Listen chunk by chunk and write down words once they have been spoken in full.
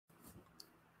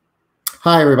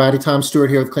Hi, everybody. Tom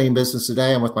Stewart here with Clean Business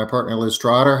Today. I'm with my partner, Liz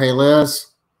Trotter. Hey, Liz.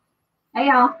 Hey,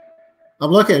 y'all. I'm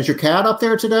looking. Is your cat up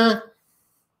there today?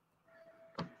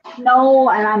 No,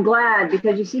 and I'm glad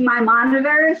because you see my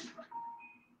monitors?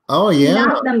 Oh, yeah.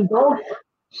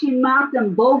 She knocked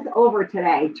them both over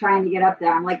today trying to get up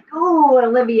there. I'm like, oh,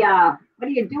 Olivia, what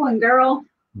are you doing, girl?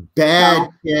 Bad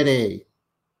kitty.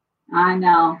 I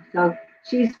know. So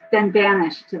she's been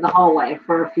banished to the hallway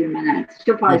for a few minutes.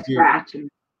 She'll probably scratch and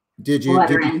Did you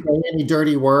say any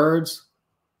dirty words?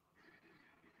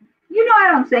 You know I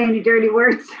don't say any dirty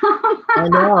words. I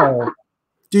know.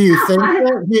 Do you think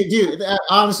them?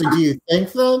 Honestly, do you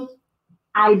think them?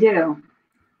 I do.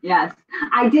 Yes.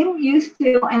 I didn't used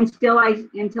to until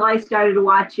I started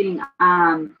watching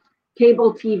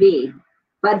cable TV.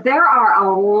 But there are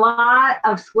a lot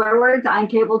of swear words on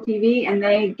cable TV and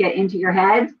they get into your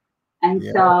head. And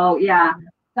so, yeah,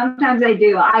 sometimes I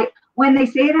do. When they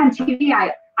say it on TV,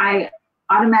 I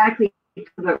automatically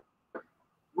put the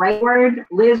right word,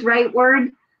 Liz right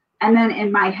word. And then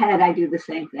in my head, I do the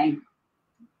same thing.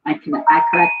 I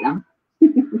correct them.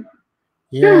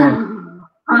 Yeah.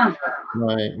 My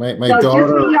so daughter.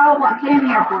 Just what y'all came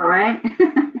here for, right?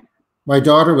 My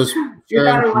daughter was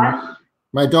sharing.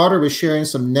 My daughter was sharing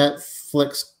some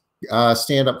Netflix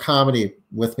stand-up comedy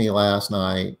with me last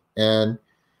night, and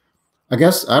I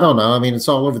guess I don't know. I mean, it's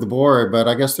all over the board, but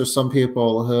I guess there's some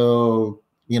people who,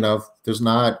 there's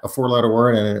not a four-letter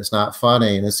word in it, it's not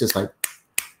funny, and it's just like,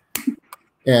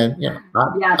 and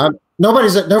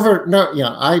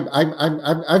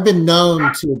I've been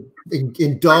known to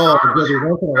indulge every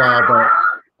once in a while, but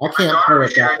I can't play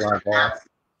at that level.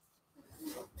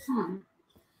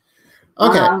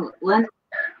 Okay.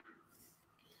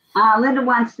 Linda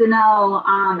wants to know,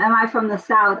 am I from the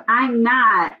South? I'm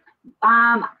not.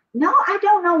 No, I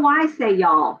don't know why I say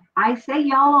y'all. I say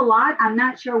y'all a lot. I'm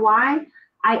not sure why.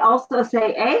 I also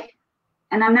say eh,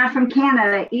 and I'm not from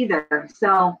Canada either.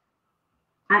 So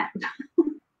I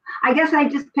guess I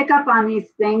just pick up on these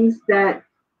things that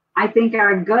I think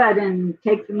are good and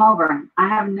take them over. I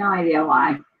have no idea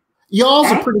why.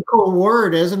 Y'all's a pretty cool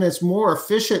word, isn't it? It's more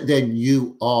efficient than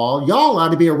you all. Y'all ought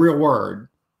to be a real word.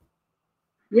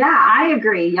 Yeah, I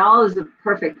agree. Y'all is a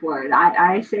perfect word.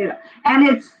 I say it.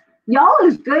 And y'all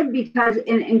is good because it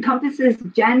encompasses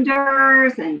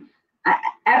genders and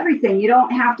everything. You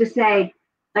don't have to say,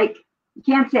 like, you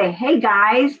can't say, hey,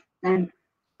 guys, and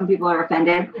some people are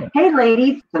offended. Hey,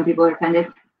 ladies, some people are offended.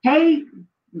 Hey,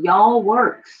 y'all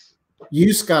works.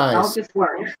 Use guys. Y'all just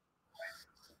works.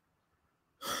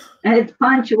 And it's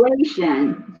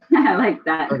punctuation. I like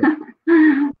that. Okay.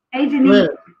 Hey, Denise.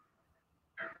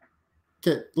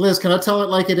 Liz, can I tell it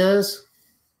like it is?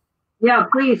 Yeah,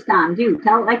 please, Tom. Do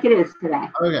tell it like it is today.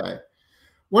 Okay.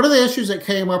 One of the issues that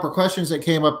came up or questions that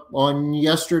came up on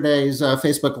yesterday's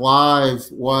Facebook Live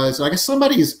was, I guess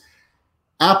somebody's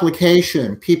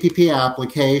application, PPP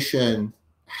application,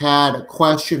 had a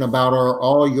question about are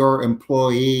all your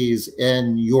employees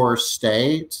in your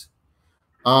state?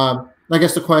 I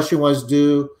guess the question was,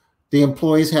 do the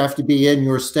employees have to be in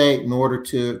your state in order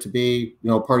to be,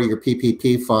 part of your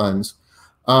PPP funds?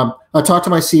 I talked to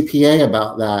my CPA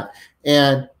about that,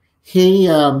 and he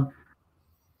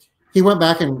went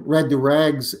back and read the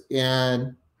regs,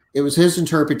 and it was his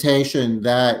interpretation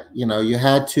that you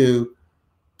had to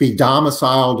be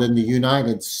domiciled in the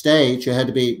United States. You had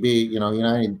to be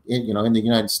United in the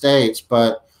United States,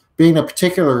 but being a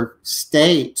particular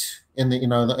state in the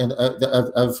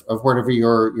of wherever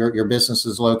your business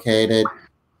is located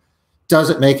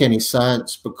doesn't make any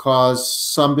sense, because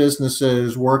some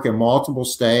businesses work in multiple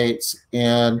states,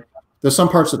 and there's some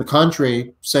parts of the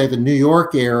country, say the New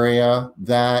York area,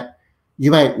 that you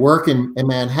might work in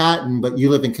Manhattan, but you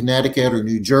live in Connecticut or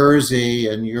New Jersey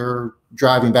and you're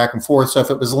driving back and forth. So if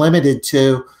it was limited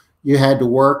to you had to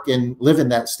work and live in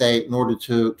that state in order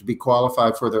to be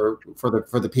qualified for the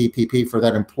PPP for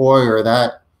that employer,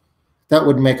 that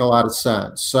wouldn't make a lot of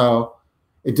sense. So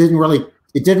it didn't really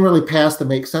pass the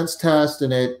make sense test,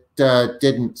 and it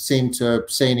didn't seem to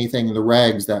say anything in the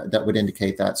regs that would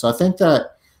indicate that. So I think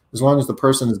that as long as the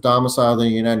person is domiciled in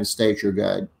the United States, you're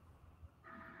good.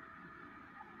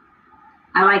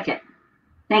 I like it.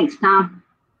 Thanks, Tom.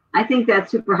 I think that's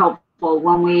super helpful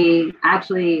when we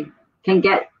actually can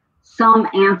get some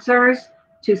answers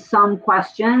to some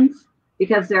questions,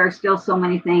 because there are still so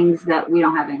many things that we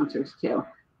don't have answers to.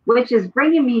 Which is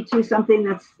bringing me to something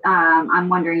that's I'm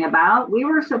wondering about. We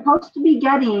were supposed to be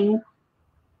getting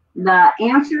the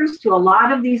answers to a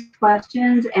lot of these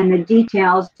questions and the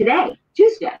details today,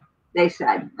 Tuesday, they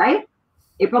said, right?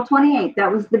 April 28th, that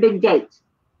was the big date.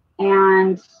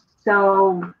 And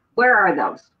so where are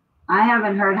those? I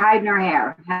haven't heard hide nor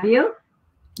hair. Have you?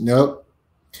 Nope.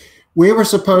 We were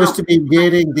supposed to be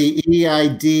getting the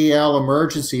EIDL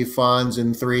emergency funds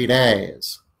in 3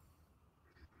 days.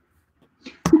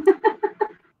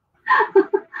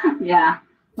 Yeah.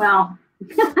 Well,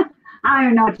 I don't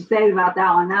even know what to say about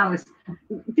that one.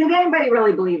 Did anybody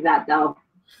really believe that though?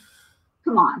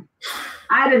 Come on.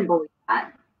 I didn't believe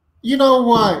that. You know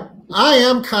what? I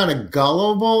am kind of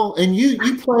gullible, and you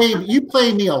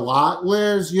play me a lot,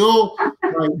 Liz. You'll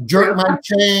like jerk my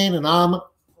chain, and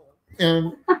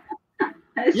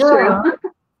That's yeah. true.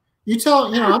 You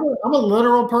tell, I'm a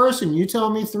literal person. You tell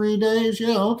me 3 days,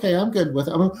 yeah, okay, I'm good with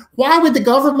it. I mean, why would the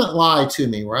government lie to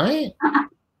me, right?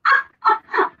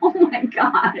 Oh my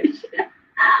gosh.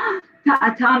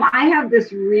 Tom, I have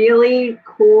this really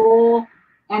cool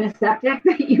antiseptic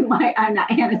that you might, I'm not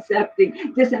antiseptic,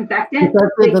 disinfectant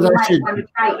that you might want to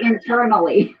try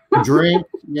internally. Drink,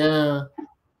 yeah.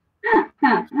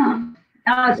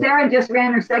 Sarah just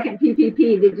ran her second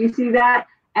PPP. Did you see that?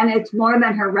 And it's more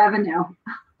than her revenue.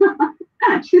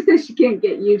 She says she can't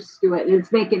get used to it.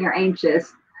 It's making her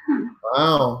anxious.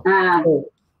 Wow.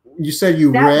 You said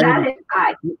you read. That is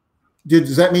high.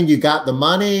 Does that mean you got the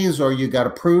monies, or you got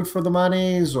approved for the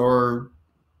monies, or?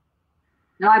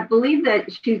 No, I believe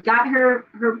that she's got her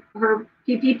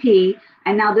PPP,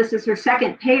 and now this is her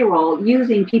second payroll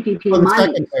using PPP money.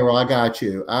 Second payroll, I got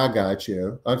you.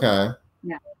 Okay.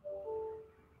 Yeah.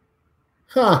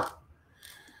 Huh.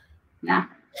 Yeah.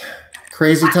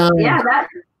 Crazy time.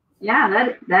 Yeah,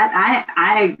 that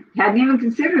I hadn't even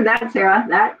considered that, Sarah.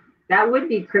 That would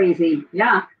be crazy.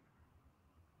 Yeah.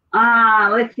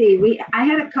 Let's see. I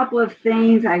had a couple of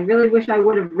things. I really wish I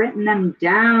would have written them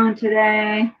down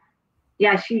today.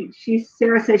 Yeah,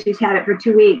 Sarah says she's had it for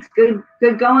 2 weeks. Good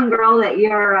going, girl, that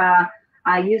you're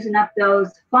using up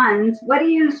those funds. What are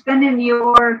you spending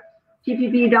your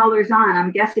PPP dollars on?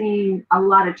 I'm guessing a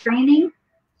lot of training,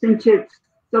 since it's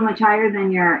so much higher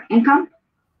than your income,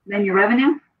 than your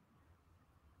revenue.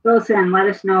 Fill us in, let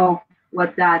us know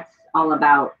what that's all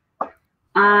about.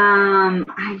 I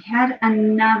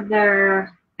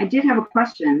did have a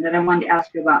question that I wanted to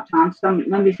ask you about, Tom.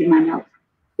 Let me see my notes,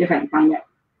 see if I can find it.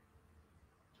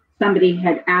 Somebody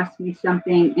had asked me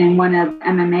something in one of the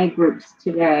MMA groups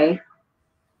today,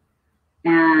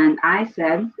 and I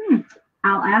said,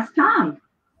 I'll ask Tom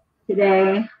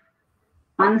today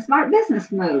on the smart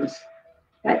business moves.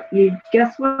 But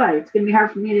guess what? It's going to be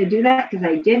hard for me to do that because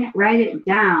I didn't write it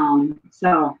down.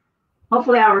 So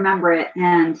hopefully I'll remember it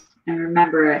and be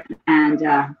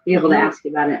able to ask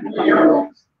you about it in a couple of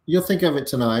minutes. You'll think of it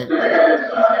tonight.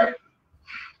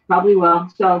 Probably will.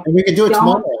 So and we can do it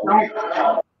tomorrow.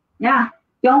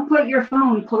 Don't put your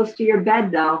phone close to your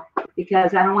bed though,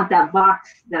 because I don't want that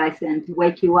box that I send to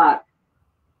wake you up.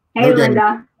 Hey, okay.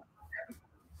 Linda.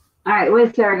 All right, what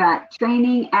has Sarah got?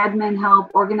 Training, admin help,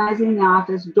 organizing the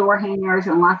office, door hangers,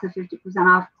 and lots of 50%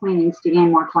 off cleanings to gain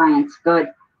more clients. Good.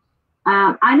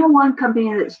 I know one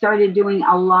company that started doing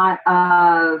a lot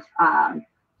of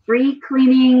free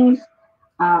cleanings.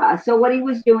 So what he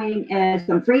was doing is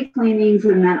some free cleanings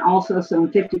and then also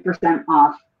some 50%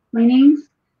 off cleanings.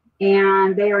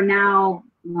 And they are now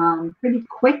pretty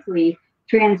quickly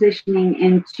transitioning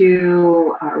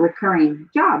into recurring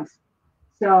jobs.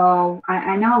 So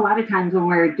I know a lot of times when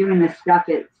we're doing this stuff,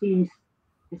 it seems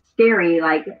scary,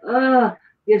 like,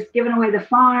 just giving away the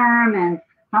farm, and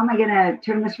how am I going to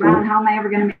turn this around? How am I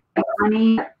ever going to make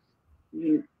money? I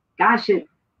mean, gosh,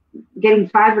 getting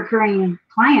 5 recurring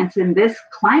clients in this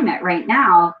climate right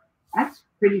now, that's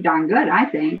pretty darn good, I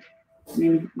think. I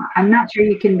mean, I'm not sure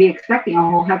you can be expecting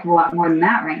a whole heck of a lot more than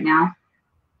that right now,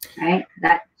 right?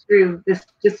 That's through this,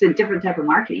 just a different type of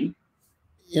marketing.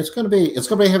 It's going to be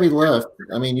a heavy lift.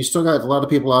 I mean, you still got a lot of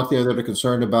people out there that are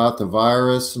concerned about the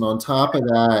virus, and on top of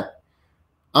that,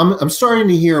 I'm starting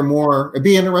to hear more. It'd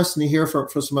be interesting to hear from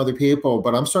some other people,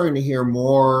 but I'm starting to hear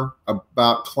more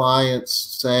about clients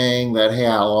saying that, hey,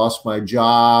 I lost my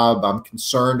job. I'm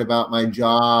concerned about my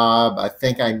job. I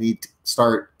think I need to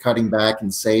start cutting back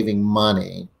and saving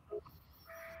money.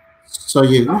 So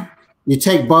you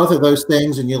take both of those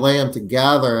things and you lay them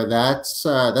together. That's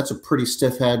a pretty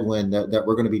stiff headwind that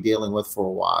we're going to be dealing with for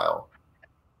a while.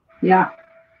 Yeah,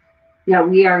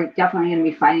 we are definitely going to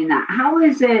be fighting that. How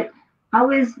is the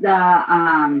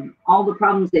all the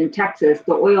problems in Texas,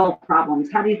 the oil problems?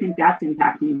 How do you think that's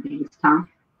impacting things, Tom?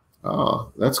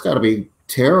 Oh, that's got to be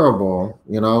terrible.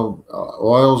 You know,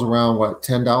 oil's around what,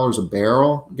 $10 a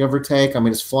barrel, give or take. I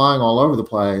mean, it's flying all over the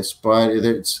place, but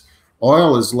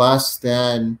oil is less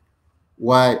than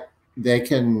what they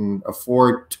can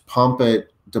afford to pump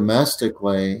it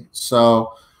domestically.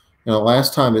 So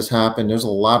last time this happened, there's a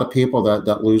lot of people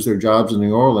that lose their jobs in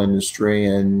the oil industry,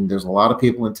 and there's a lot of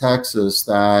people in Texas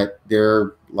that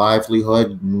their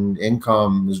livelihood and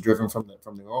income is driven from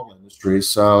the oil industry.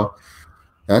 So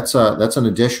that's an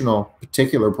additional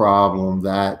particular problem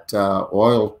that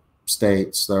oil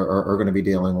states are going to be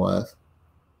dealing with.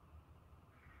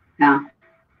 Yeah,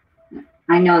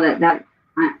 I know that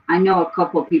I know a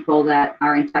couple of people that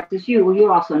are in Texas.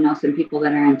 You also know some people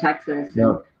that are in Texas.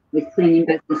 Yeah. With cleaning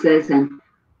businesses, and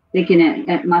thinking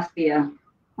it must be a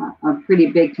pretty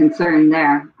big concern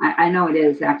there. I know it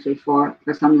is actually for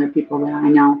some of the people that I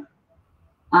know.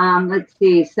 Let's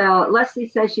see. So Leslie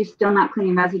says she's still not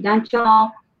cleaning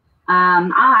residential.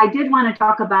 I did want to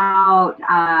talk about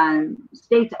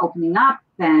states opening up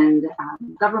and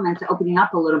governments opening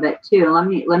up a little bit too. Let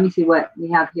me see what we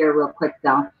have here real quick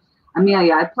though.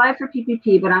 Amelia, I applied for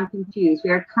PPP, but I'm confused. We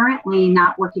are currently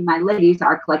not working. My ladies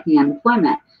are collecting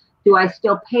unemployment. Do I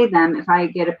still pay them if I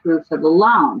get approved for the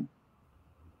loan?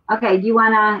 Okay, you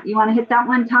wanna hit that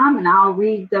one, Tom, and I'll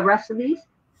read the rest of these.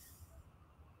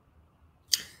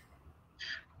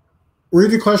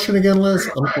 Read the question again, Liz.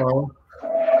 I'm sorry.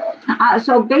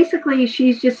 So basically,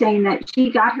 she's just saying that she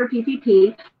got her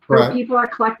PPP. Her Right. people are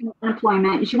collecting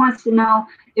unemployment, and she wants to know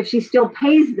if she still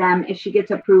pays them if she gets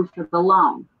approved for the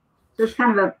loan. So it's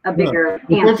kind of a bigger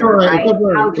answer, right?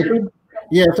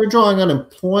 If they're drawing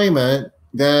unemployment,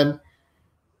 then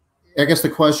I guess the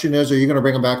question is, are you going to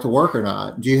bring them back to work or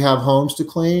not? Do you have homes to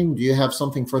clean? Do you have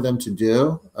something for them to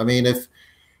do? I mean, if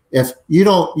you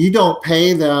don't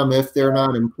pay them if they're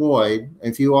not employed,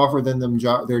 if you offer them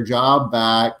their job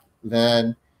back,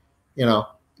 then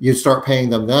you start paying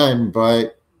them then.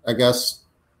 But I guess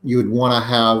you would want to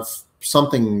have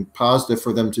something positive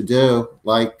for them to do.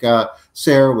 Like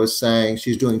Sarah was saying,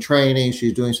 she's doing training,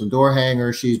 she's doing some door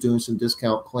hangers, she's doing some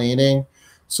discount cleaning.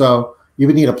 So you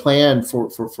would need a plan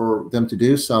for them to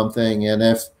do something. And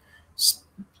if,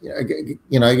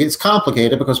 it's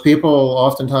complicated because people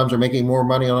oftentimes are making more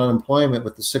money on unemployment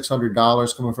with the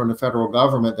 $600 coming from the federal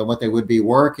government than what they would be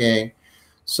working.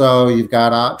 So you've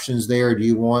got options there. Do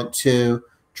you want to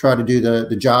try to do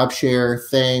the job share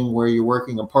thing where you're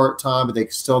working a part-time, but they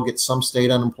can still get some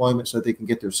state unemployment so that they can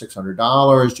get their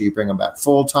 $600? Do you bring them back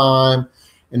full-time?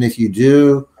 And if you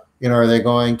do, are they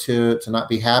going to not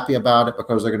be happy about it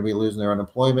because they're going to be losing their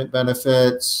unemployment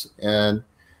benefits? And,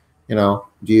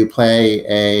 do you pay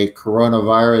a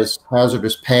coronavirus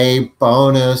hazardous pay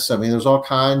bonus? I mean, there's all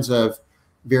kinds of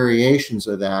variations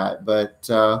of that, but,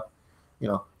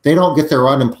 they don't get their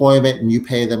unemployment and you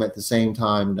pay them at the same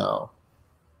time, no.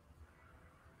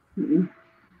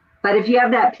 But if you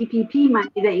have that PPP money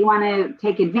that you want to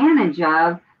take advantage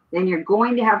of, then you're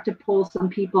going to have to pull some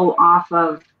people off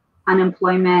of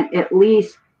unemployment, at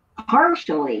least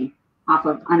partially off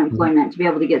of unemployment, to be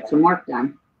able to get some work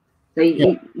done. So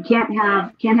you can't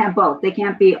have both. They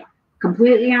can't be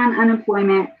completely on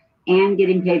unemployment and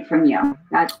getting paid from you.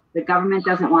 The government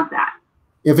doesn't want that.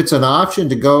 If it's an option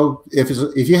to go, if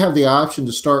you have the option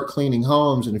to start cleaning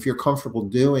homes, and if you're comfortable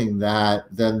doing that,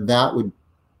 then that would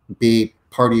be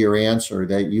part of your answer,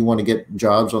 that you want to get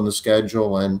jobs on the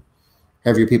schedule and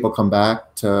have your people come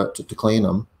back to clean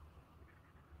them.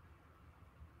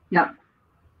 Yep.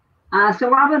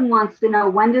 So Robin wants to know,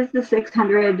 when does the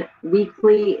 $600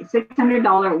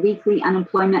 weekly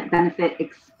unemployment benefit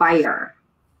expire?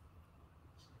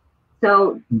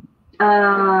 So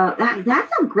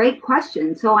that's a great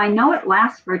question. So I know it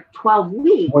lasts for 12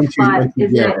 weeks,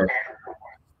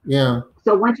 Yeah.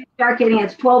 So once you start getting,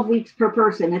 it's 12 weeks per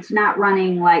person. It's not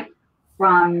running like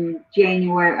from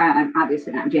January,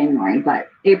 obviously not January, but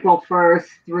April 1st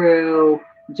through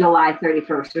July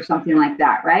 31st or something like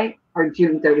that, right? Or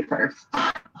June 31st.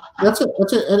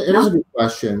 It is a good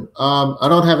question. I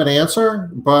don't have an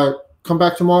answer, but come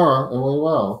back tomorrow and we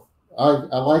will. I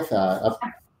like that.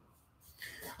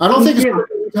 I don't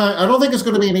think it's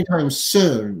going to be anytime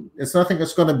soon. It's nothing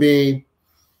that's going to be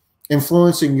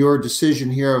influencing your decision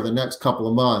here over the next couple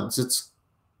of months. It's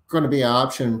going to be an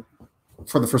option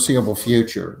for the foreseeable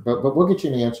future, but we'll get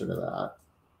you an answer to that.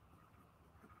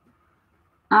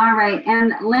 All right.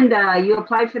 And Linda, you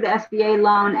applied for the SBA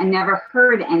loan and never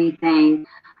heard anything.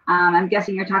 I'm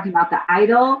guessing you're talking about the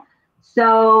EIDL.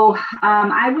 So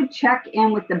I would check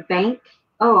in with the bank.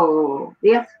 Oh,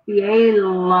 the SBA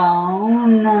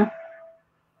loan.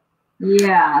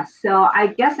 Yeah. So I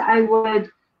guess I would.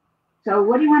 So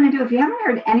what do you want to do? If you haven't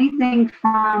heard anything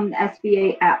from the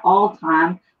SBA at all,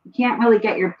 Tom, you can't really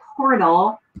get your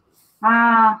portal.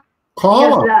 Call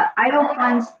them. The EIDL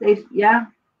funds,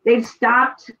 they've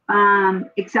stopped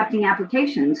accepting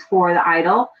applications for the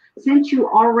EIDL. Since you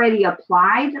already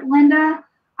applied, Linda,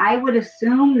 I would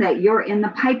assume that you're in the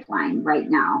pipeline right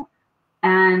now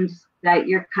and that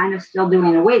you're kind of still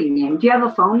doing a waiting game. Do you have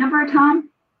a phone number, Tom?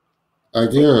 I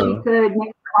do. You could make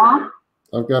a call.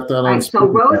 I've got that on. All right, so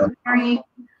Rosemary,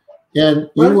 and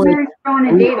Rosemary's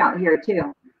throwing a date out here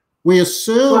too. We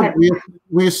assume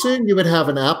we assume you would have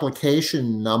an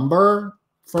application number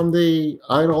from the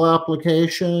EIDL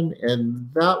application, and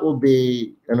that will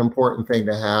be an important thing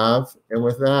to have. And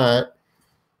with that,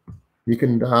 you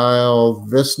can dial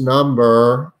this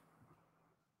number.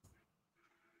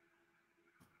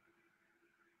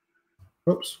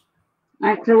 Oops. All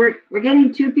right, so we're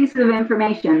getting two pieces of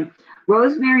information.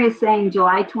 Rosemary is saying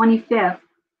July 25th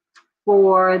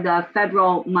for the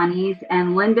federal monies,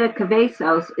 and Linda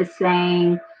Cavazos is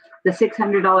saying the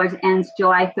 $600 ends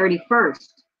July 31st.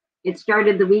 It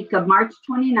started the week of March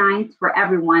 29th for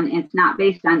everyone. It's not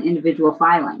based on individual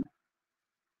filing.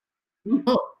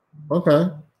 Oh,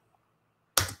 okay.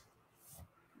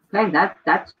 Okay,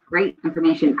 that's great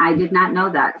information. I did not know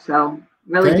that, so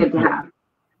really good to have.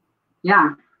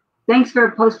 Yeah, thanks for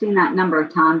posting that number,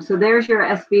 Tom. So there's your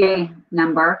SBA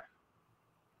number.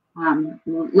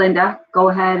 Linda, go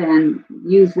ahead and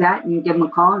use that and give them a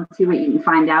call and see what you can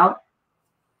find out.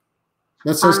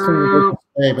 That says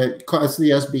but it's the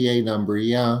SBA number,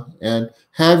 yeah. And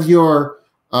have your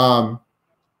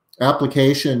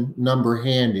application number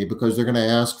handy because they're going to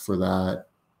ask for that.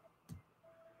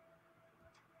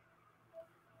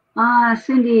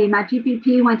 Cindy, my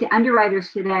PPP went to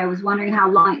underwriters today. I was wondering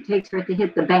how long it takes for it to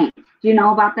hit the bank. Do you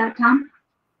know about that, Tom?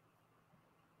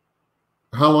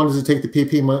 How long does it take the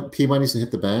PPP monies to hit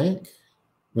the bank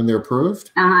when they're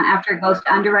approved? After it goes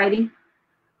to underwriting.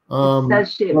 It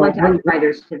says it went to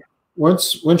underwriters today.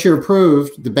 Once you're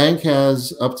approved, the bank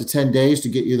has up to 10 days to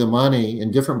get you the money,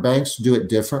 and different banks do it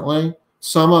differently.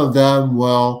 Some of them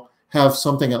will have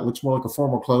something that looks more like a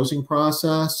formal closing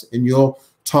process, and you'll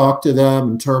talk to them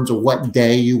in terms of what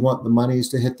day you want the monies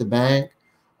to hit the bank.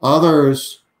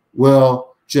 Others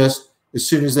will just, as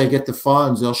soon as they get the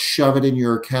funds, they'll shove it in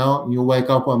your account, and you'll wake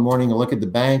up one morning and look at the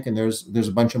bank, and there's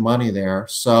a bunch of money there.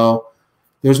 So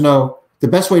the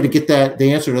best way to get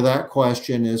the answer to that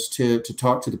question is to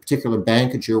talk to the particular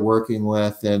bank that you're working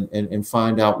with and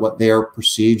find out what their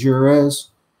procedure is.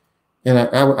 And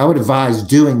I would advise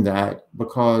doing that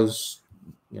because,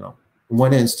 in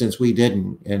one instance we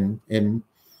didn't, and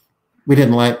we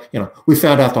didn't we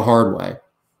found out the hard way.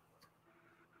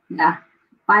 Yeah,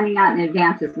 finding out in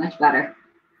advance is much better.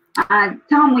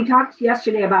 Tom, we talked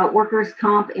yesterday about workers'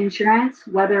 comp insurance,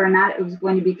 whether or not it was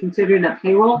going to be considered a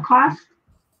payroll cost.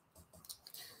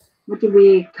 What did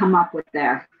we come up with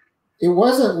there? It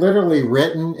wasn't literally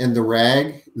written in the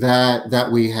reg that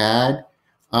we had.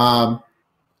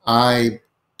 I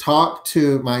talked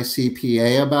to my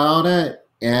CPA about it,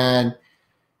 and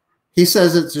he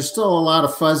says that there's still a lot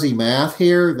of fuzzy math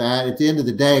here that at the end of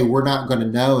the day, we're not going to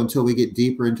know until we get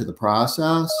deeper into the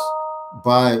process.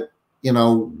 But,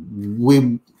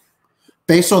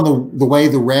 based on the way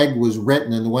the reg was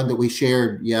written and the one that we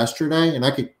shared yesterday, and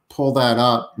I could pull that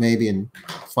up maybe and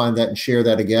find that and share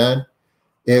that again,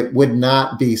 it would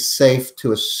not be safe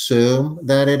to assume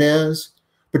that it is,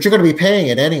 but you're going to be paying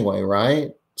it anyway,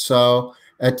 right? So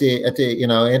at the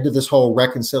end of this whole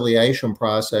reconciliation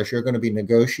process, you're going to be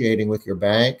negotiating with your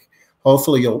bank.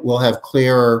 Hopefully we'll have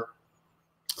clearer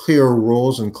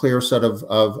rules and clear set of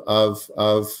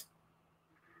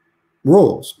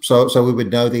rules. So we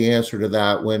would know the answer to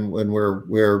that when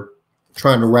we're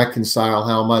trying to reconcile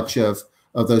how much of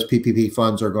those PPP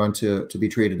funds are going to be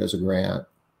treated as a grant.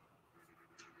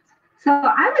 So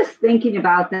I was thinking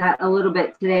about that a little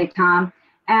bit today, Tom,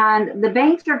 and the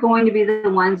banks are going to be the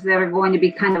ones that are going to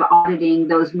be kind of auditing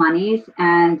those monies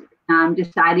and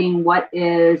deciding what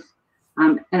is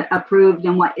approved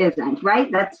and what isn't,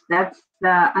 right? That's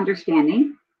the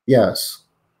understanding. Yes.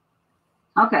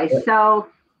 Okay, so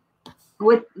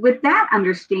with that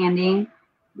understanding,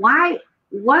 what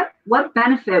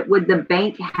benefit would the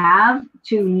bank have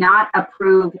to not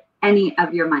approve any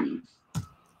of your monies?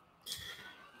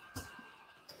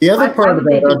 The other part of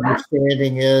that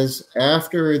understanding is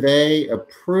after they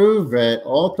approve it,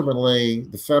 ultimately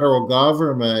the federal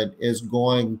government is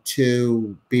going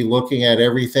to be looking at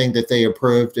everything that they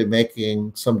approved and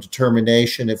making some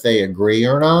determination if they agree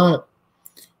or not.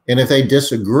 And if they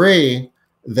disagree,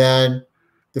 then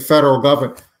the federal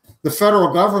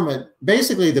government,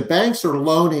 basically the banks are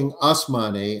loaning us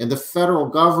money and the federal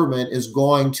government is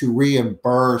going to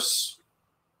reimburse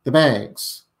the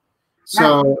banks.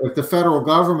 So if the federal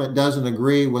government doesn't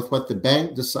agree with what the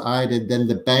bank decided, then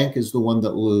the bank is the one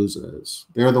that loses.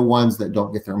 They're the ones that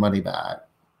don't get their money back.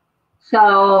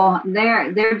 So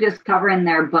they're just covering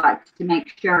their butts to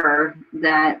make sure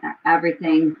that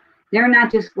everything, they're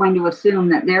not just going to assume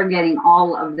that they're getting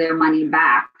all of their money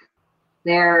back.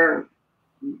 They're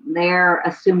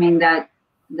assuming that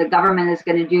the government is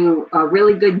going to do a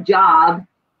really good job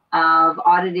of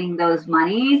auditing those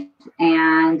monies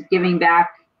and giving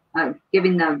back,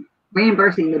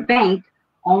 reimbursing the bank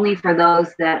only for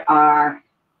those that are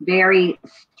very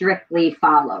strictly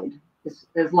followed,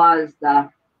 as long as the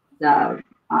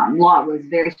law was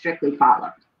very strictly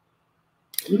followed.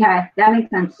 Okay, that makes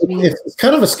sense to me. It's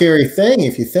kind of a scary thing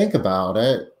if you think about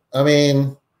it. I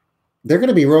mean, they're going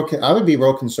to be I would be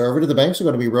real conservative. The banks are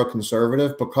going to be real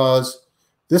conservative because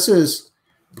this is,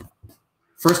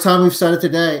 first time we've said it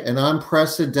today, an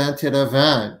unprecedented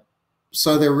event.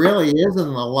 So there really isn't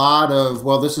a lot of,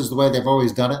 well, this is the way they've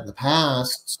always done it in the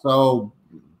past. So,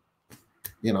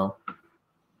 you know,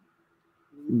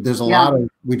 there's a lot of,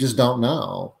 we just don't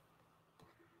know.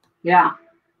 Yeah.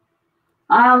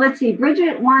 Let's see.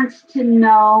 Bridget wants to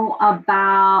know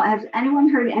about, has anyone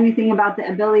heard anything about the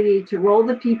ability to roll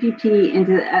the PPP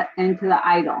into the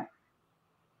EIDL?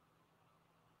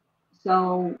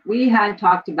 So we had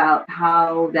talked about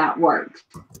how that works.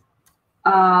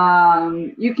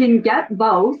 You can get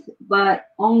both, but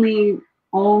only,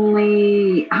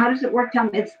 how does it work, Tom?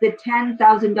 It's the $10,000.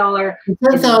 $10,000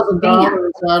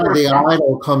 out of the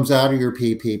EIDL comes out of your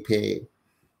PPP.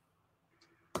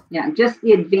 Yeah, just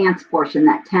the advance portion,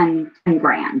 that 10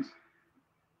 grand.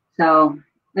 So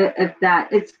if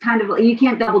that, it's kind of, you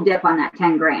can't double dip on that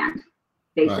 10 grand,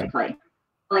 basically. Right.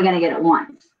 Only going to get it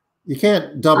once. You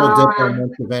can't double dip on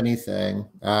much of anything,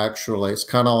 actually. It's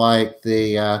kind of like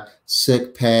the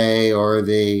sick pay or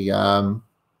the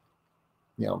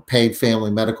paid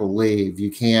family medical leave.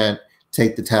 You can't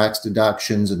take the tax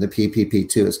deductions and the PPP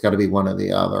too. It's got to be one or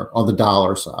the other on the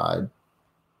dollar side.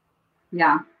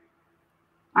 Yeah.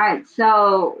 All right.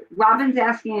 So Robin's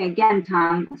asking again,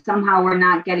 Tom, somehow we're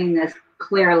not getting this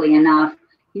clearly enough.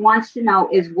 He wants to know,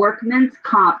 is workman's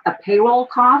comp a payroll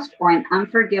cost or an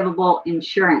unforgivable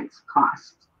insurance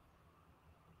cost?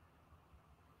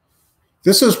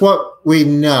 This is what we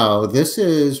know. This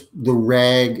is the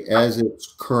reg as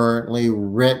it's currently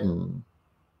written.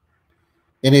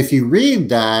 And if you read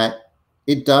that,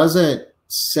 it doesn't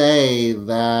say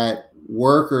that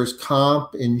workers'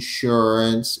 comp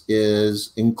insurance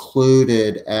is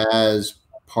included as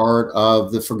part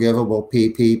of the forgivable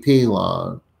PPP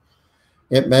loan.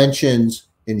 It mentions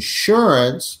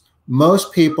insurance.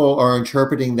 Most people are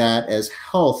interpreting that as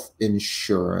health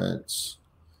insurance.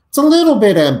 It's a little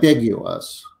bit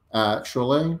ambiguous,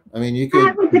 actually. I mean, you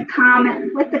could with the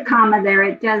comma there,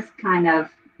 it does kind of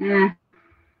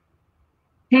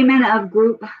payment of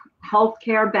group health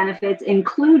care benefits,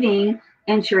 including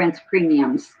insurance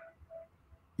premiums,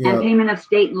 and payment of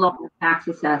state and local tax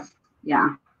assessed.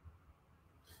 Yeah.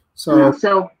 So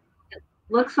it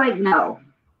looks like no.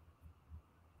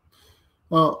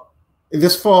 Well,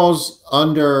 this falls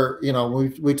under,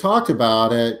 we talked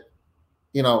about it,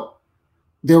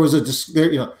 there was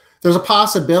there's a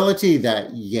possibility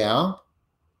that, yeah,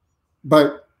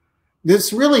 but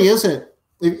this really isn't,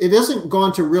 it isn't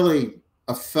going to really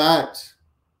affect,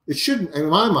 it shouldn't, in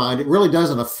my mind, it really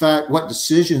doesn't affect what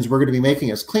decisions we're going to be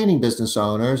making as cleaning business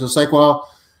owners. It's like,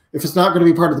 well, if it's not going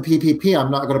to be part of the PPP,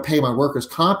 I'm not going to pay my workers'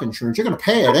 comp insurance. You're going to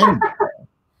pay it anyway.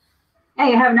 Hey,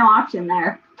 you have no option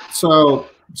there. So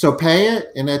pay it,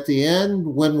 and at the end,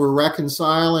 when we're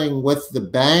reconciling with the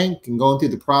bank and going through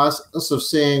the process of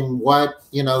seeing what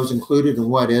is included and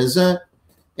what isn't,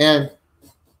 and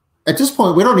at this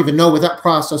point, we don't even know what that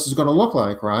process is going to look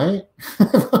like, right?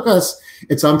 Because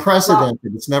it's unprecedented.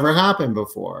 Well, it's never happened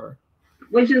before.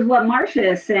 Which is what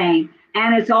Marcia is saying,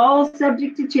 and it's all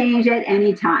subject to change at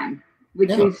any time, which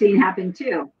we've seen happen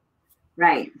too,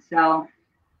 right? So.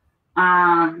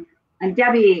 And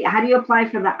Debbie, how do you apply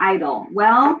for the EIDL?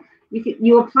 Well,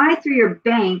 you apply through your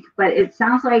bank, but it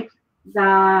sounds like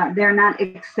they're not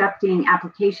accepting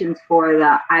applications for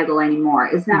the EIDL anymore.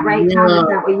 Is that right, Tom? Is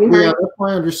that what you heard? Yeah, that's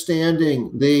my understanding.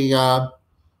 The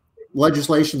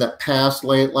legislation that passed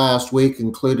late last week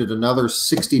included another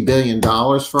 $60 billion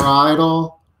for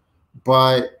EIDL,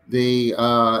 but the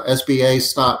SBA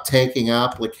stopped taking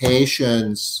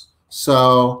applications.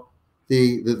 So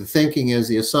the thinking is,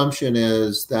 the assumption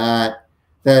is that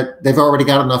they've already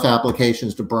got enough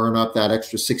applications to burn up that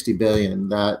extra $60 billion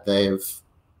that they've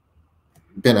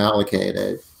been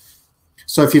allocated.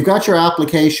 So if you've got your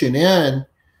application in,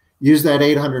 use that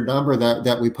 800 number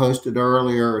that we posted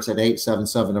earlier, or is that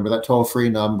 877 number, that toll-free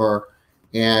number,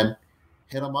 and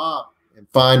hit them up and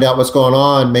find out what's going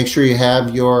on. Make sure you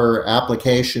have your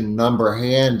application number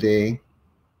handy,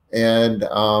 and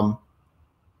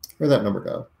Where'd that number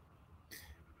go?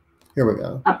 Here we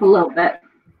go. Up a little bit.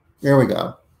 There we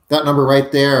go. That number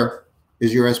right there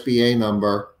is your SBA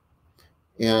number.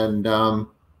 And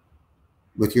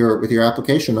with your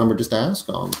application number, just ask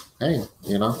them, hey,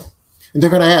 you know, and they're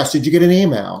going to ask, did you get an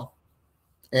email?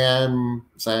 And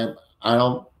say,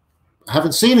 I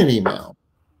haven't seen an email.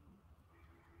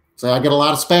 Say, I get a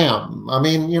lot of spam. I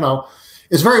mean, you know,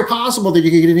 it's very possible that you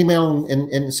could get an email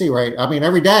and see, right? I mean,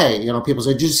 every day, you know, people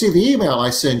say, did you see the email I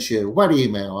sent you? What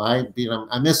email? I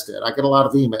missed it. I get a lot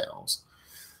of emails.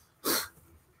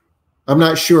 I'm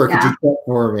not sure. Yeah. Could you check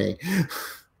for me?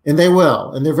 And they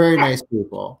will, and they're very nice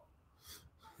people.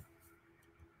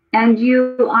 And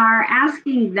you are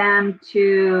asking them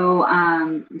to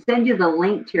send you the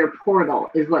link to your portal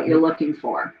is what you're looking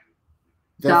for.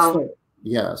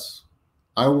 Yes.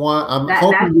 I'm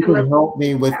hoping you can help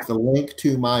me with the link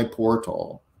to my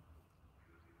portal.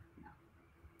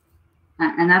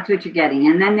 And that's what you're getting.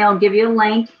 And then they'll give you a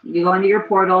link. You go into your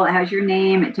portal. It has your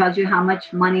name. It tells you how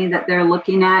much money that they're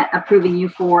looking at approving you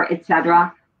for,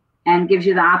 etc. And gives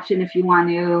you the option if you want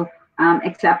to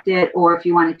accept it or if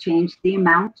you want to change the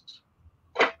amount.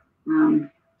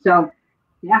 So,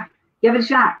 yeah, give it a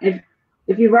shot. If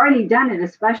you've already done it,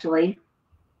 especially,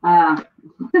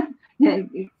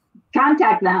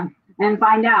 contact them and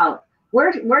find out.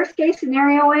 Worst case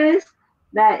scenario is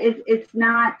that it's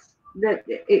not that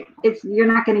you're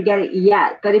not going to get it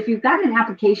yet. But if you've got an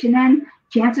application in,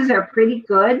 chances are pretty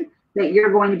good that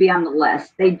you're going to be on the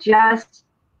list. They just,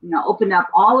 you know, opened up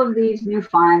all of these new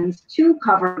funds to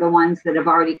cover the ones that have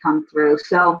already come through.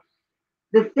 So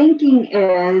the thinking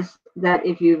is that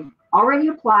if you've already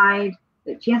applied,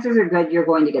 the chances are good you're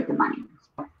going to get the money.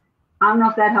 I don't know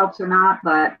if that helps or not,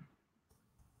 but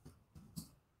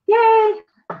yay.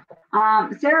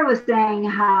 Sarah was saying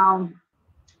how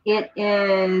it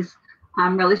is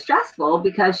really stressful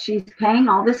because she's paying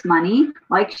all this money.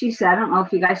 Like she said, I don't know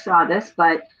if you guys saw this,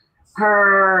 but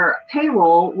her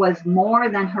payroll was more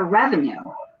than her revenue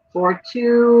for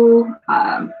 2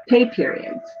 pay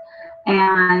periods.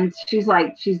 And she's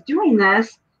like, she's doing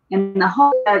this in the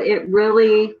hope that it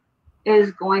really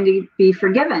is going to be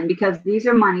forgiven because these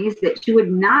are monies that she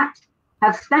would not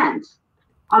have spent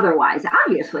otherwise,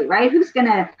 obviously, right? Who's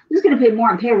gonna pay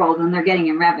more in payroll than they're getting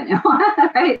in revenue,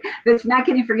 right? If it's not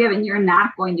getting forgiven, you're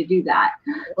not going to do that.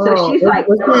 So she's like,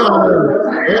 it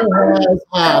has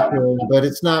happened, but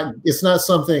it's not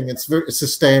something. It's very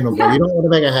sustainable. Yeah. You don't want to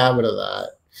make a habit of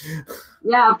that.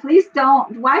 Yeah, please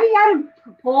don't. Why do you have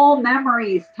to pull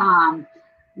memories, Tom?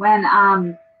 When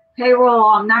payroll,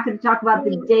 I'm not going to talk about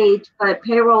the date, but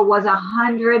payroll was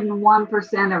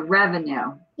 101% of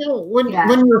revenue. You know,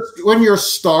 when you're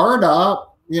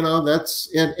startup, you know, that's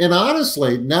and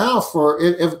honestly now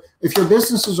if your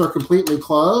businesses are completely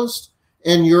closed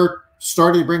and you're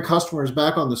starting to bring customers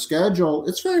back on the schedule,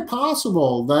 it's very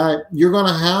possible that you're going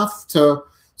to have to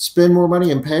spend more money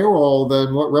in payroll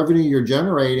than what revenue you're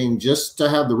generating just to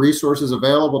have the resources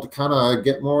available to kind of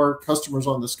get more customers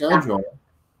on the schedule.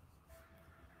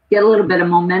 Get a little bit of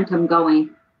momentum going.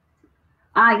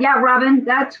 Yeah, Robin,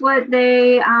 that's what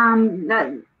they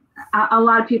a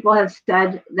lot of people have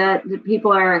said that the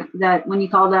people are that when you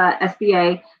call the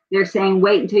SBA, they're saying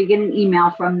wait until you get an email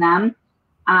from them.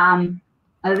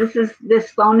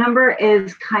 This phone number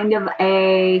is kind of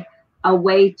a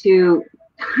way to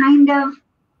kind of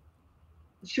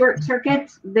short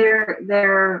circuit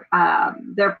their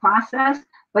process,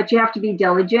 but you have to be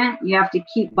diligent. You have to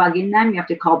keep bugging them. You have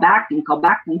to call back and call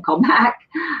back and call back.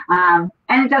 And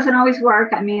it doesn't always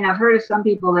work. I mean, I've heard of some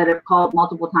people that have called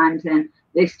multiple times and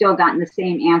they've still gotten the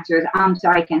same answers. I'm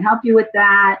sorry, I can't help you with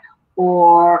that.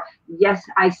 Or, yes,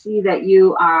 I see that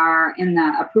you are in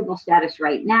the approval status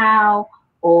right now.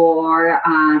 Or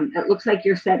it looks like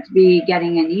you're set to be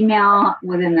getting an email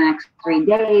within the next 3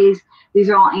 days. These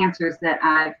are all answers that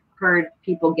I've heard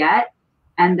people get.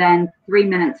 And then 3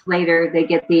 minutes later, they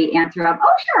get the answer of,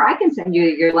 oh, sure, I can send you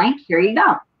your link. Here you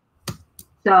go.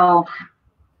 So,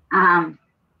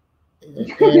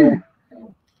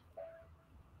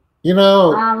 you know,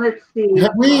 let's see.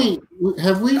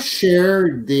 Have we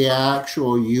shared the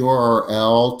actual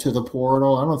URL to the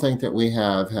portal? I don't think that we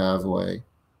have we?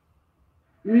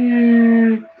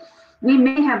 We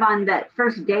may have on that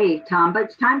first day, Tom, but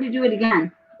it's time to do it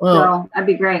again. Well, so that'd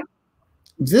be great.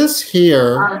 This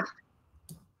here,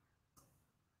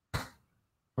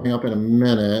 coming up in a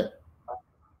minute.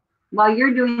 While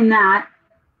you're doing that,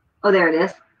 oh, there it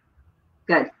is.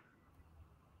 Good.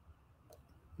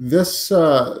 This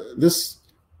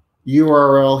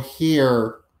URL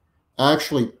here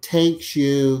actually takes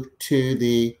you to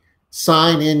the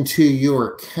sign into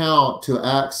your account to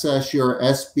access your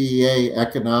SBA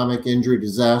Economic Injury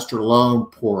Disaster Loan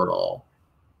Portal.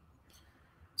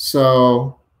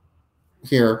 So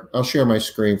here, I'll share my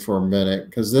screen for a minute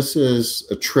because this is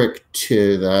a trick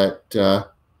too that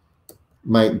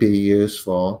might be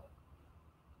useful.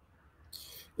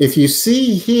 If you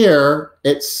see here,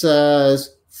 it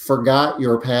says forgot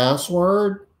your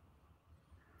password.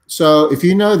 So if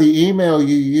you know the email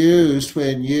you used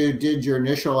when you did your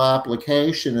initial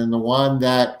application and the one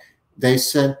that they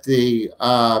sent the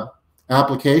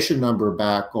application number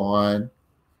back on,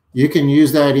 you can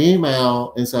use that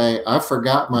email and say, I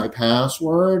forgot my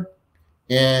password.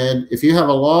 And if you have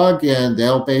a login,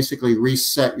 they'll basically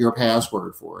reset your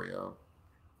password for you.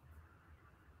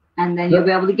 And then you'll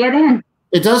be able to get in.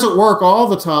 It doesn't work all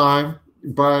the time,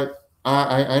 but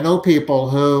I know people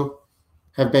who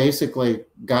have basically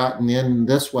gotten in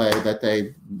this way that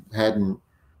they hadn't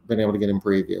been able to get in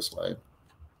previously.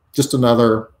 Just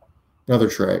another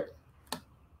trick.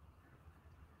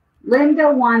 Linda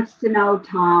wants to know,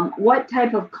 Tom, what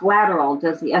type of collateral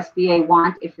does the SBA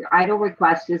want if your EIDL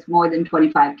request is more than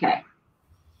 25K?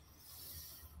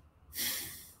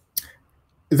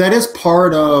 That is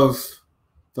part of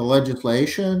the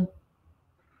legislation.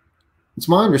 It's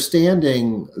my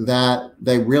understanding that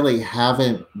they really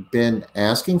haven't been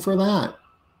asking for that.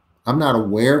 I'm not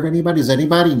aware of anybody. Does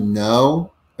anybody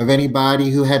know of anybody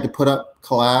who had to put up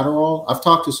collateral? I've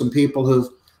talked to some people who've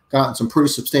gotten some pretty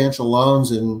substantial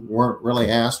loans and weren't really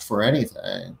asked for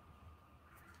anything.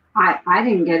 I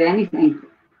didn't get anything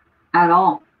at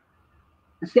all.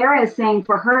 Sarah is saying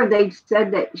for her, they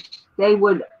said that they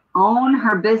would own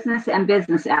her business and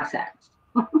business assets.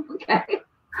 Okay.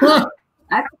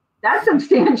 That's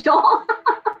substantial.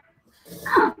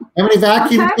 How many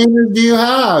vacuum cleaners do you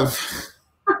have?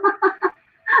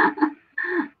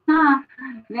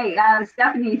 Hey,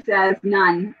 Stephanie says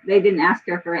none. They didn't ask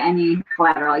her for any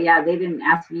collateral. Yeah, they didn't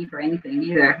ask me for anything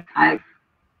either. I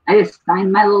just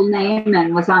signed my little name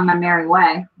and was on my merry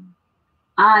way.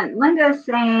 Linda's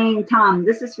saying, Tom,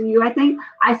 this is for you, I think.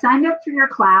 I signed up for your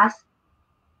class,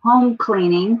 home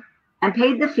cleaning, and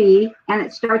paid the fee, and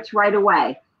it starts right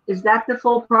away. Is that the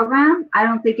full program? I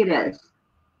don't think it is.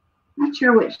 Not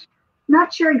sure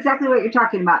exactly what you're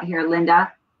talking about here,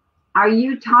 Linda. Are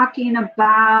you talking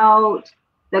about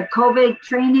the COVID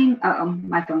training? Uh-oh,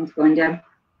 my phone's going dead.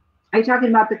 Are you talking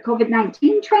about the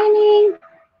COVID-19 training?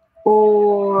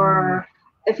 Or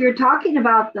if you're talking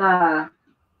about the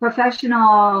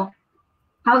professional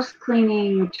house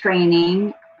cleaning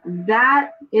training,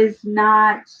 that is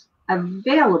not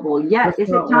available yet. Is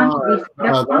it time to be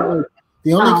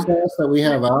the only class that we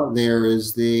have out there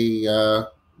is the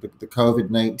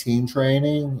COVID-19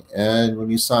 training. And when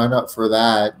you sign up for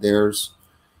that, there's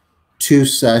 2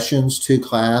 sessions, 2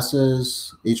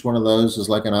 classes. Each one of those is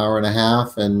like an hour and a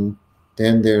half. And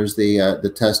then there's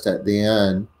the test at the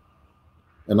end.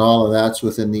 And all of that's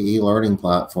within the e-learning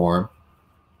platform.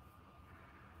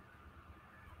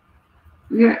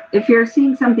 If you're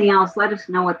seeing something else, let us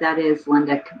know what that is,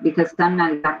 Linda, because I'm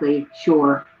not exactly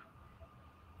sure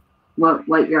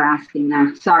what you're asking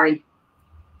there. Sorry.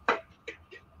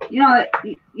 You know,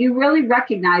 you really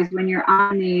recognize when you're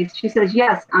on these. She says,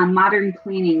 yes, on modern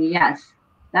cleaning, yes.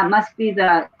 That must be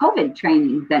the COVID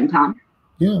training then, Tom.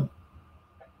 Yeah.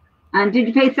 And did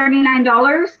you pay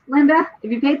 $39, Linda?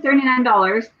 If you paid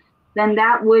 $39, then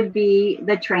that would be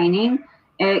the training.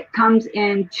 It comes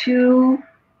in two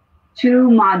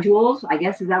modules, I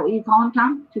guess. Is that what you call them,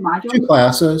 Tom? 2 modules? 2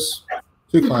 classes.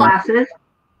 2 classes.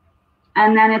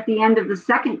 And then at the end of the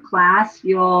second class,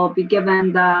 you'll be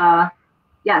given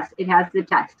yes, it has the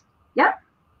test. Yep,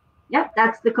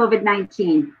 that's the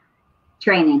COVID-19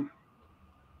 training.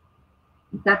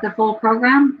 Is that the full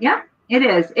program? Yep, it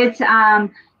is. It's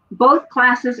both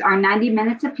classes are 90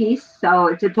 minutes apiece, so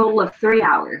it's a total of 3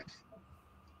 hours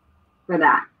for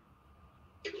that.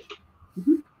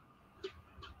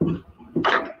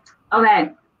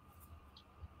 Okay.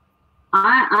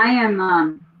 I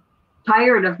am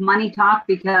tired of money talk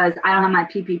because I don't have my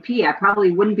PPP. I probably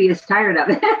wouldn't be as tired of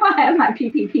it if I had my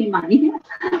PPP money.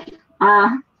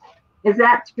 Is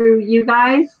that true, you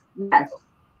guys? Yes.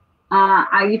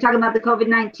 Are you talking about the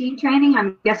COVID-19 training?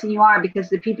 I'm guessing you are because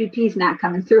the PPP is not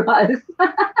coming through us.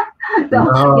 So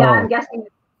no. Yeah, I'm guessing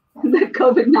the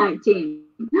COVID-19.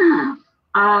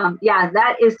 Yeah,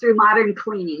 that is through Modern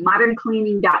Cleaning,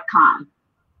 moderncleaning.com.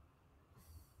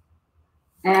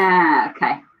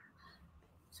 Okay.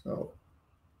 So,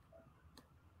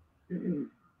 you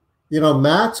know,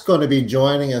 Matt's going to be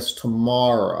joining us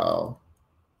tomorrow,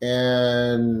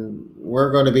 and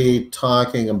we're going to be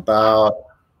talking about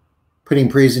putting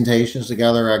presentations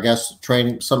together, I guess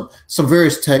training some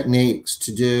various techniques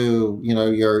to do, you know,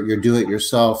 your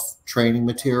do-it-yourself training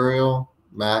material.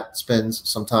 Matt spends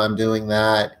some time doing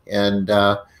that, and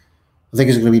I think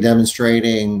he's going to be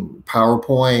demonstrating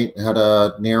PowerPoint, how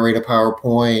to narrate a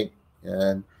PowerPoint,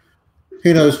 and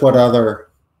who knows what other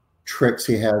tricks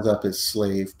he has up his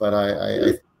sleeve. But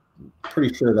I'm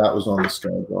pretty sure that was on the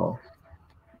schedule.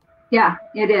 Yeah,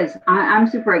 it is. I'm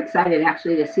super excited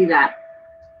actually to see that.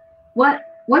 What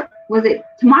was it,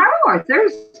 tomorrow or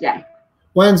Thursday?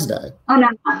 Wednesday. Oh no,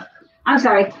 I'm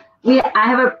sorry. I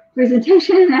have a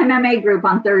presentation in the MMA group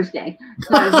on Thursday.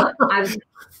 So I was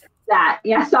that.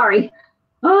 Yeah, sorry.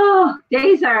 Oh,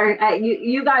 days are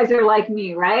you guys are like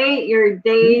me, right? Your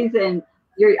days and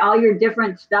all your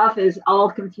different stuff is all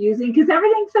confusing because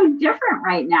everything's so different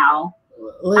right now.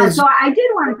 So I did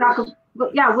want to talk.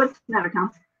 But yeah, what's another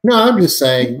comment? No, I'm just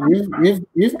saying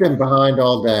you've been behind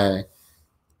all day.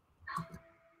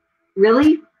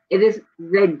 Really, it is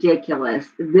ridiculous.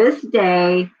 This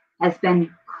day has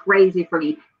been crazy for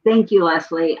me. Thank you,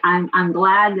 Leslie. I'm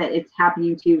glad that it's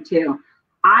happening to you too.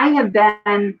 I've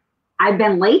been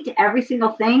late to every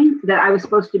single thing that I was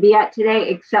supposed to be at today,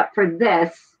 except for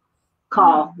this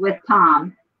call with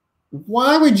Tom.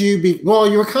 Why would you be? Well,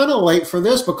 you were kind of late for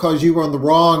this because you were in the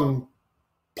wrong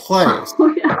place.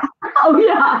 Oh yeah, oh,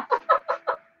 yeah.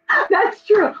 That's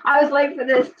true. I was late for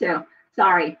this too.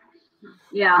 Sorry.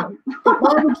 Yeah.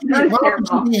 Why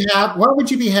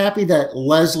would you be happy that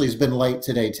Leslie's been late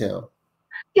today too?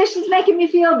 Yeah, she's making me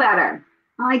feel better.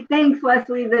 I'm like, thanks,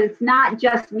 Leslie, that it's not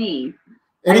just me.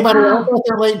 Anybody else out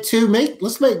there late too?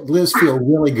 Let's make Liz feel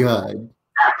really good.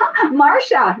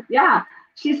 Marsha, yeah.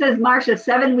 She says, Marsha,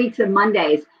 7 weeks of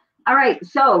Mondays. All right,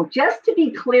 so just to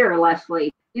be clear,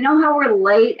 Leslie, you know how we're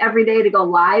late every day to go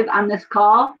live on this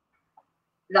call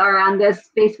or on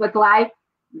this Facebook Live?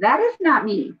 That is not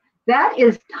me. That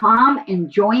is Tom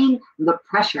enjoying the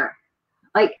pressure.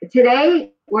 Like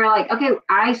today, we're like, okay,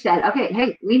 I said, okay,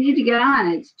 hey, we need to get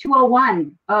on. It's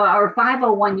 2:01 or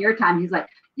 5:01 your time. He's like,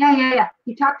 yeah.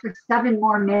 He talked for 7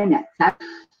 more minutes.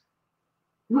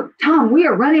 Look, Tom, we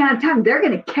are running out of time. They're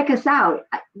going to kick us out.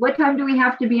 What time do we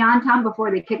have to be on, Tom,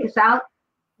 before they kick us out?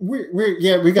 We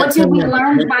got. What did we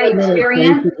learn by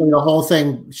experience? Basically, the whole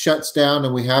thing shuts down,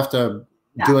 and we have to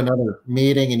do another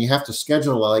meeting, and you have to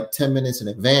schedule like 10 minutes in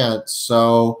advance.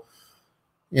 So,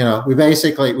 you know, we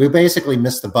basically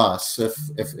miss the bus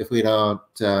if we don't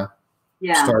start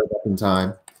up in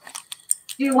time.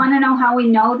 Do you want to know how we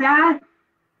know that?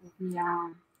 Yeah,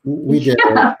 we did.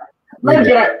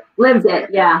 Lived it.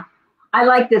 Yeah, I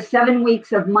like the 7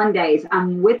 weeks of Mondays.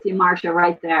 I'm with you, Marsha,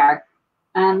 right there.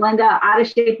 And Linda, out of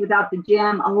shape without the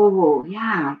gym. Oh,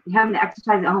 yeah, having to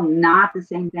exercise at home, not the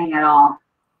same thing at all.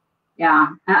 Yeah.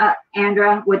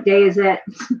 Andra, what day is it?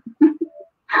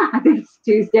 I think it's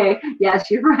Tuesday.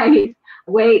 Yes, you're right.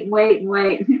 Wait.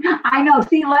 I know.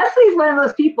 See, Leslie's one of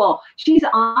those people. She's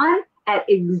on at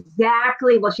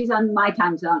exactly, well, she's on my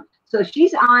time zone. So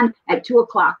she's on at 2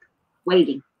 o'clock,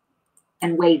 waiting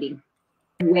until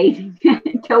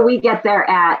we get there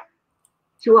at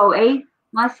 2:08,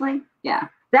 Leslie? Yeah.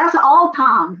 That's all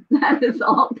Tom. That is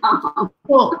all Tom.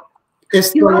 Well,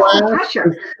 it's the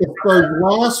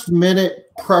last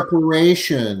minute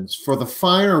preparations for the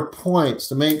finer points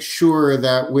to make sure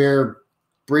that we're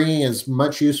bringing as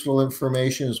much useful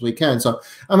information as we can. So,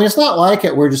 I mean, it's not like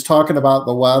we're just talking about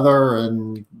the weather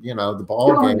and, you know, the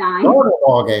ball game. All the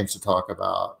ball games to talk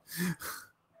about.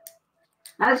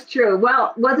 That's true.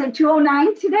 Well, was it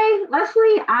 2:09 today,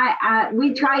 Leslie?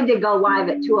 We tried to go live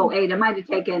at 2:08. It might have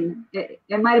taken. It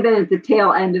might have been at the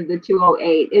tail end of the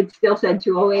 2:08. It still said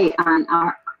 2:08 on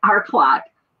our clock.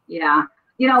 Yeah.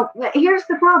 You know, here's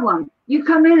the problem. You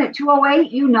come in at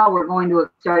 2:08. You know we're going to have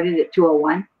started at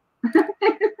 2:01.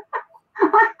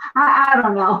 I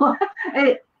don't know.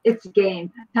 It's a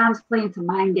game. Tom's playing some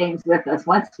mind games with us.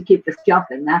 Wants to keep us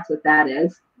jumping. That's what that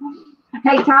is.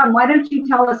 Hey, Tom, why don't you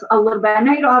tell us a little bit? I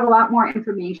know you don't have a lot more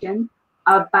information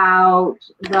about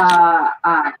the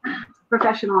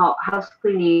professional house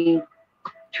cleaning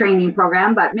training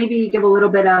program, but maybe give a little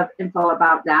bit of info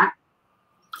about that.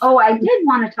 Oh, I did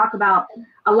want to talk about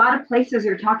a lot of places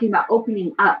are talking about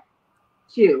opening up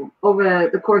too over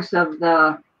the course of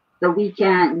the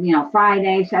weekend, you know,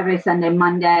 Friday, Saturday, Sunday,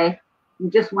 Monday. I'm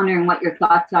just wondering what your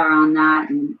thoughts are on that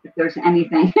and if there's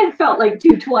anything. It felt like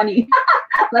 2:20.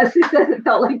 Leslie says it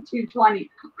felt like 2:20.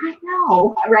 I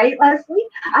know, right, Leslie?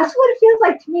 That's what it feels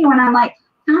like to me when I'm like,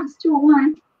 Tom's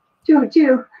 2:01,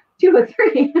 2:02,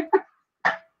 2:03.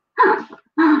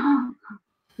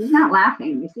 He's not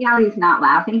laughing. You see how he's not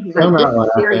laughing? He's like, I'm not this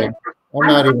is serious. I'm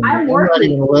not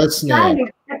even listening.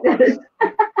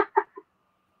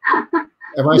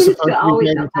 Am I supposed to be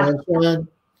paying attention?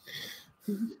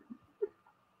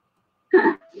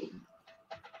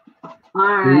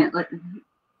 All right.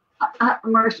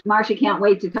 Marcia can't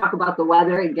wait to talk about the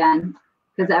weather again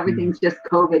because everything's just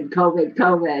COVID, COVID,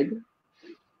 COVID.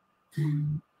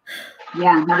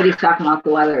 Yeah, nobody's talking about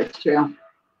the weather. It's true.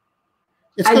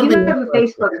 I do have a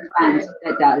Facebook friend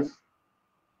that does.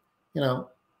 You know,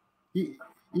 you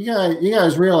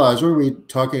guys realize we're going to be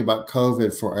talking about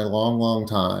COVID for a long, long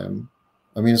time.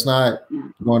 I mean, it's not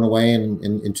going away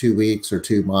in 2 weeks or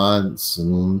 2 months,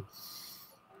 and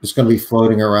it's going to be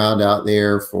floating around out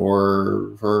there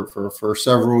for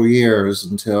several years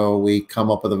until we come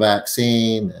up with a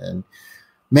vaccine and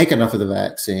make enough of the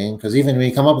vaccine. Because even when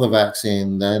you come up with a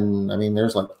vaccine, then I mean,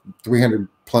 there's like 300+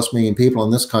 million people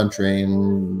in this country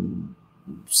and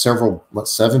several,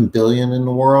 7 billion in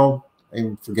the world.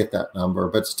 I forget that number,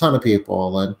 but it's a ton of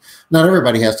people, and not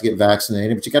everybody has to get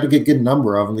vaccinated, but you got to get a good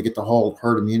number of them to get the whole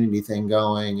herd immunity thing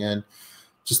going. And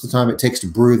just the time it takes to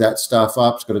brew that stuff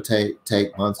up, it's going to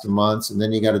take months and months, and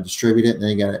then you got to distribute it, and then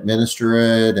you got to administer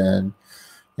it. And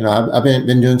you know, I've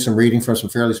been doing some reading from some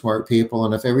fairly smart people,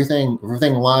 and if everything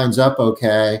lines up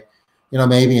okay, you know,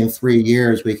 maybe in 3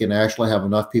 years we can actually have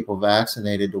enough people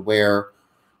vaccinated to where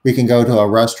we can go to a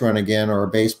restaurant again or a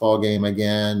baseball game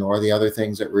again or the other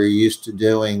things that we're used to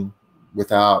doing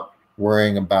without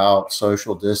worrying about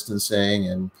social distancing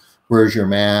and where's your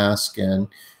mask and,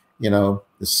 you know,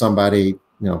 is somebody,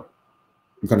 you know,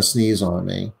 going to sneeze on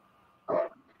me.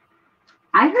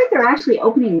 I heard they're actually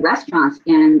opening restaurants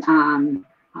in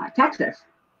Texas.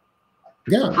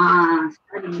 Yeah.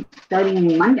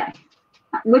 Starting Monday,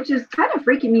 which is kind of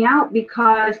freaking me out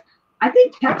because I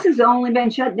think Texas has only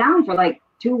been shut down for like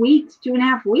 2 weeks,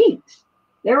 2.5 weeks.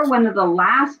 They were one of the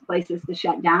last places to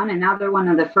shut down, and now they're one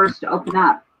of the first to open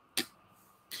up.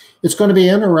 It's going to be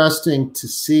interesting to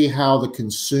see how the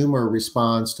consumer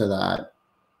responds to that.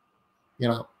 You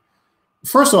know,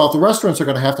 first of all, the restaurants are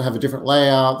going to have a different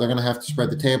layout. They're going to have to spread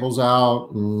the tables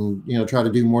out and, you know, try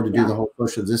to do more to do the whole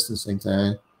social distancing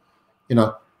thing. You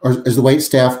know, or is the wait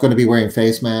staff going to be wearing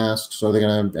face masks? Or they're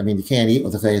going to, I mean, you can't eat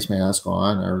with a face mask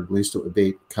on, or at least it would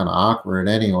be kind of awkward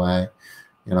anyway.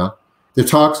 You know, the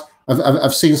talks,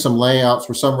 I've seen some layouts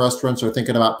where some restaurants are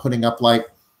thinking about putting up like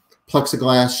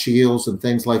plexiglass shields and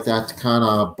things like that to kind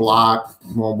of block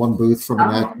one booth from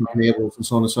the next, tables and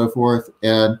so on and so forth.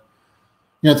 And,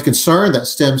 you know, the concern that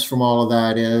stems from all of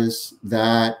that is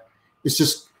that it's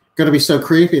just going to be so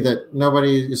creepy that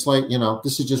nobody is like, you know,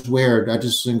 this is just weird. I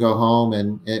just didn't go home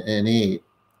and eat.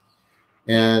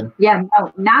 And yeah,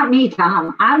 no, not me,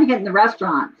 Tom. I'm hitting the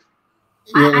restaurants.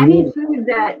 Yeah, I need food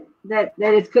that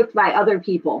is cooked by other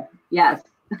people. Yes.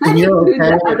 And you're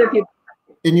okay. Other people.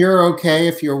 And you're okay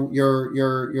if your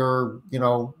you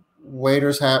know,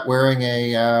 waiter's hat wearing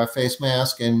a face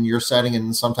mask and you're sitting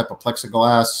in some type of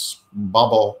plexiglass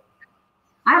bubble.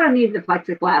 I don't need the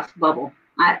plexiglass bubble.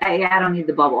 I don't need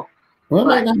the bubble. Well, it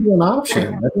might not be an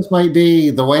option. That just might be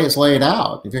the way it's laid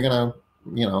out. If you're gonna,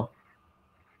 you know,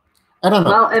 I don't know.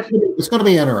 Well, it's going to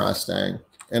be interesting,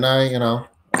 and you know,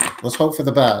 let's hope for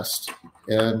the best.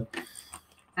 And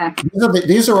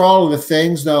these are all of the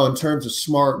things, though, in terms of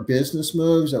smart business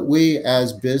moves that we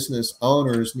as business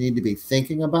owners need to be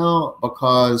thinking about,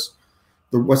 because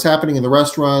what's happening in the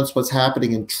restaurants, what's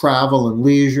happening in travel and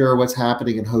leisure, what's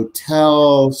happening in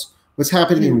hotels, what's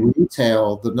happening in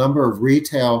retail, the number of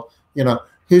retail, you know,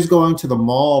 who's going to the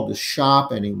mall to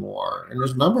shop anymore? And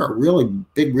there's a number of really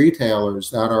big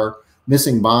retailers that are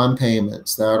missing bond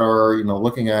payments, that are, you know,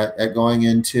 looking at going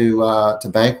into to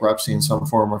bankruptcy in some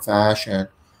form or fashion.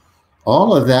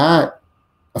 All of that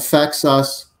affects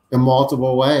us in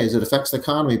multiple ways. It affects the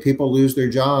economy. People lose their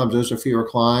jobs. Those are fewer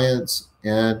clients.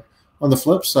 And on the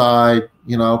flip side,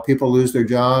 you know, people lose their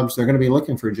jobs. They're going to be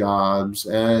looking for jobs,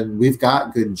 and we've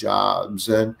got good jobs.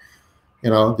 And, you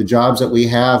know, the jobs that we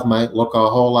have might look a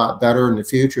whole lot better in the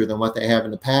future than what they have in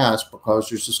the past, because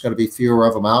there's just going to be fewer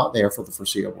of them out there for the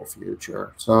foreseeable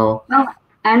future. So, well,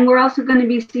 and we're also going to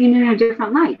be seen in a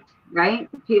different light, right?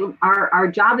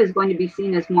 Our job is going to be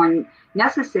seen as more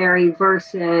necessary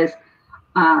versus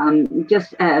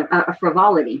just a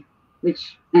frivolity,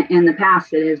 which in the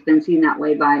past it has been seen that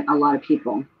way by a lot of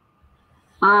people.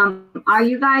 Are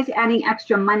you guys adding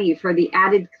extra money for the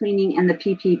added cleaning and the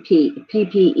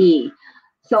PPE?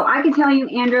 So I can tell you,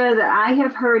 Andrea, that I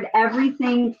have heard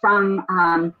everything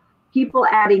from people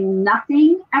adding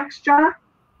nothing extra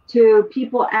to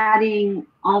people adding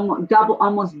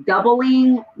almost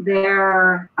doubling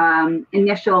their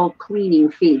initial cleaning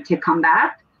fee to come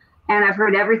back. And I've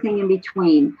heard everything in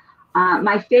between.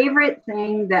 My favorite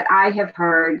thing that I have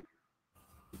heard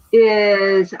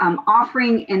is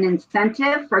offering an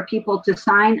incentive for people to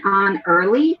sign on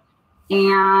early.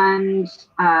 And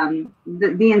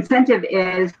the incentive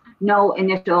is no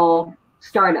initial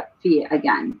startup fee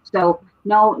again. So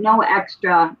no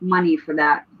extra money for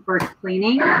that first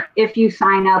cleaning if you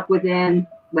sign up within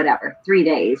whatever 3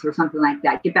 days or something like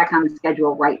that. Get back on the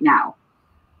schedule right now.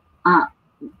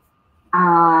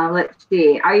 Let's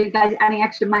see. Are you guys adding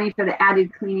extra money for the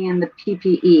added cleaning and the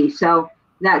PPE? So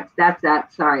that's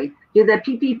that. Sorry. Do the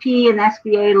PPP and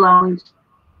SBA loans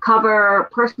cover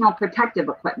personal protective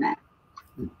equipment?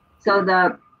 So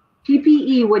the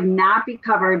PPE would not be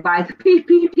covered by the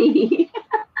PPP.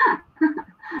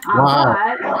 Wow.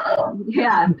 But,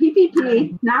 yeah,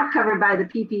 PPP not covered by the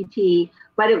PPP,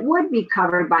 but it would be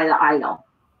covered by the EIDL.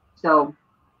 So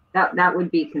that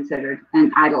would be considered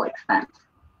an EIDL expense.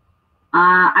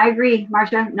 I agree,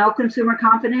 Marcia. No consumer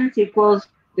confidence equals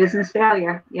business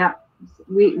failure. Yep.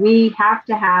 We have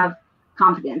to have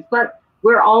confidence, but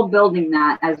we're all building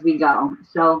that as we go.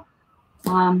 So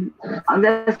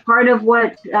that's part of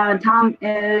what Tom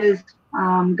is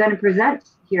going to present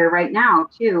here right now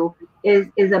too,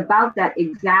 is about that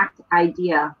exact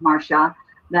idea, Marcia,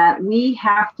 that we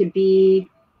have to be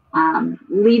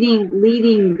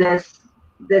leading this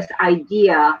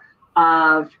idea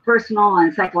of personal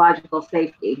and psychological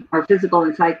safety, or physical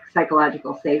and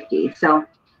psychological safety. So,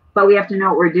 but we have to know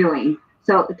what we're doing.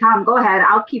 So Tom, go ahead.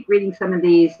 I'll keep reading some of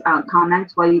these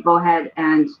comments while you go ahead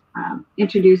and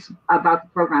introduce about the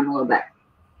program a little bit.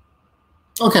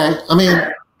 Okay. I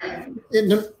mean,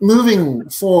 moving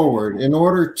forward, in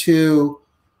order to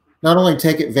not only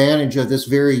take advantage of this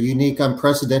very unique,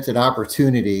 unprecedented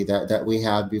opportunity that we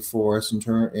have before us in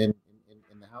the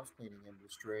house cleaning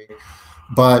industry,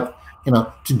 but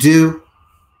to do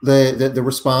the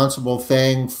responsible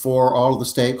thing for all of the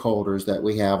stakeholders that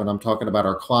we have, and I'm talking about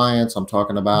our clients, I'm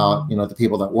talking about the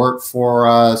people that work for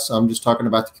us, I'm just talking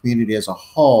about the community as a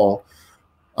whole.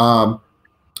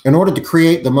 In order to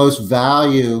create the most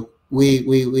value,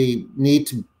 we need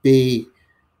to be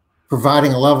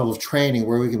providing a level of training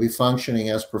where we can be functioning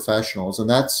as professionals, and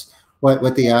that's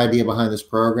what the idea behind this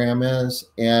program is.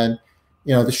 And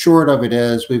the short of it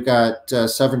is we've got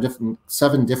seven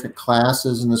different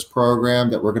classes in this program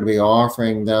that we're going to be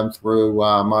offering them through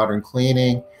Modern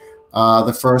Cleaning.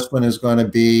 The first one is going to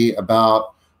be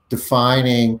about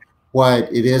defining what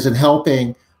it is and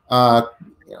helping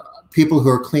people who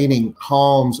are cleaning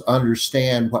homes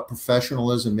understand what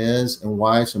professionalism is and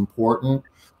why it's important.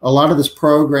 A lot of this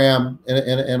program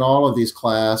in all of these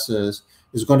classes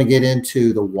is going to get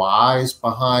into the whys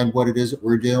behind what it is that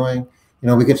we're doing.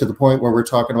 We get to the point where we're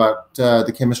talking about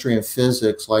the chemistry and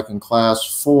physics, like in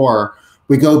class 4,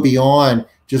 we go beyond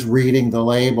just reading the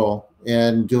label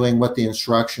and doing what the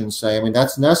instructions say. I mean,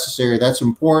 that's necessary, that's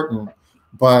important,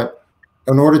 but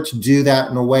in order to do that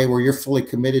in a way where you're fully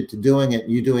committed to doing it,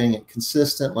 you're doing it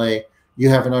consistently, you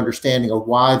have an understanding of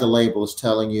why the label is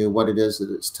telling you what it is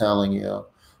that it's telling you.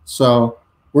 So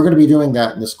we're going to be doing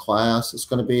that in this class. It's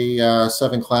going to be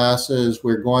 7 classes.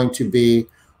 We're going to be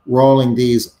rolling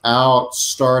these out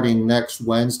starting next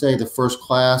Wednesday. The first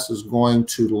class is going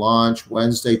to launch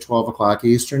Wednesday, 12 o'clock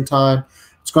Eastern time.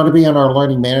 It's going to be in our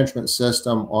learning management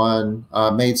system on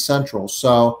Made Central.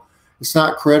 So it's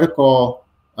not critical.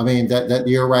 I mean, that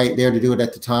you're right there to do it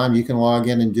at the time. You can log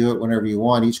in and do it whenever you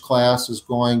want. Each class is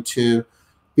going to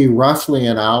be roughly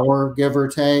an hour, give or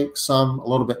take, some a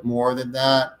little bit more than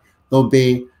that. There'll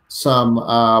be some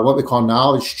what we call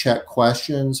knowledge check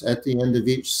questions at the end of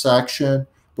each section.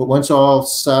 But once all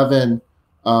 7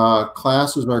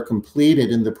 classes are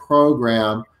completed in the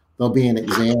program, there'll be an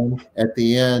exam at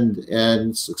the end,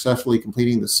 and successfully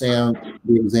completing the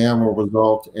exam will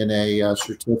result in a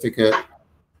certificate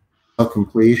of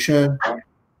completion. The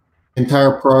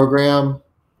entire program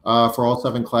for all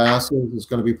 7 classes is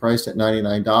going to be priced at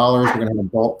 $99. We're going to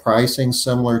have bulk pricing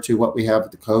similar to what we have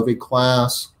at the COVID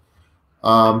class.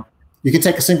 You can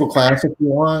take a single class if you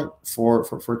want for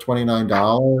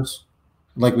 $29.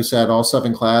 Like we said, all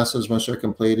 7 classes, once they're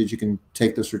completed, you can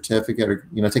take the certificate or,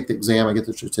 take the exam and get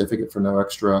the certificate for no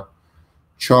extra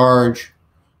charge.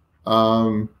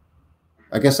 I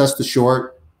guess that's the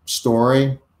short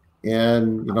story.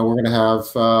 And, we're going to have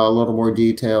a little more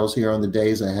details here on the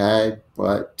days ahead,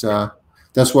 but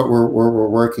that's what we're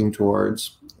working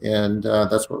towards. And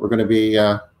that's what we're going to be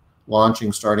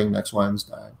launching starting next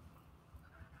Wednesday.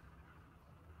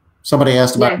 Somebody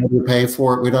asked about how to pay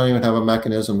for it. We don't even have a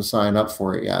mechanism to sign up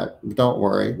for it yet. Don't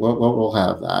worry, we'll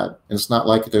have that. And it's not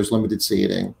like there's limited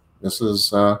seating. This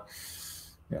is,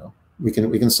 we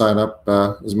can sign up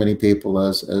as many people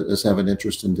as have an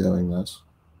interest in doing this.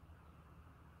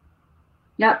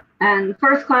 Yep. And the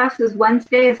first class is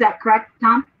Wednesday. Is that correct,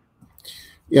 Tom?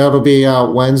 Yeah, it'll be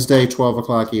Wednesday, 12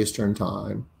 o'clock Eastern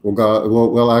time.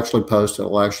 We'll actually post it.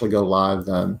 It'll actually go live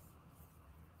then.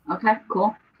 Okay,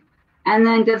 cool. And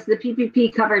then does the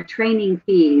PPP cover training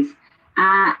fees?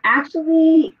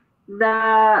 Actually,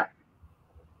 the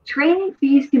training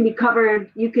fees can be covered.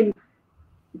 You can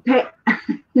pay.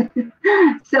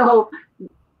 So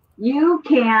you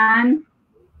can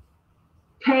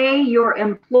pay your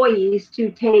employees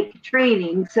to take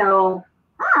training. So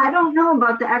I don't know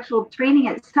about the actual training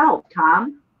itself,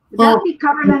 Tom. Would that be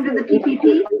covered under the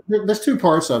PPP? There's two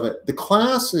parts of it. The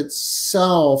class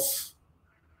itself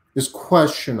is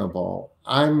questionable.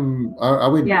 I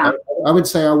would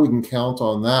say I wouldn't count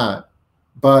on that.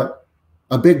 But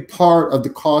a big part of the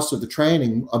cost of the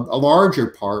training, a larger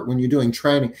part when you're doing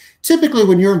training, typically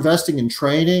when you're investing in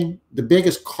training, the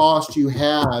biggest cost you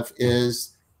have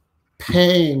is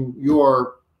paying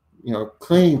your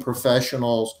cleaning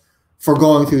professionals for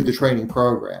going through the training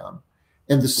program.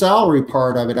 And the salary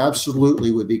part of it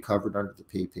absolutely would be covered under the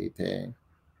PPP.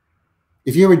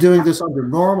 If you were doing this under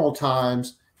normal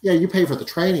times, yeah, you pay for the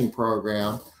training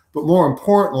program, but more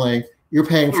importantly, you're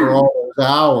paying for all those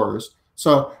hours.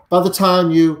 So by the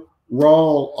time you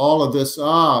roll all of this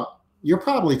up, you're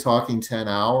probably talking 10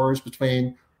 hours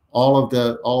between all of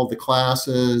the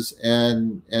classes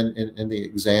and the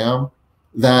exam,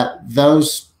 that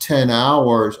those 10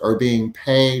 hours are being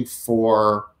paid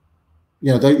for.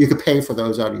 You could pay for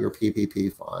those out of your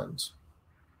PPP funds.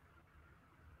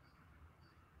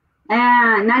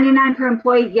 And 99 per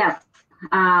employee, yes,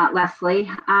 Leslie.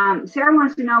 Sarah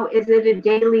wants to know, is it a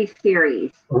daily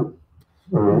series?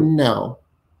 No.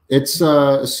 It's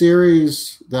a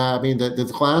series that,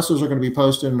 the classes are going to be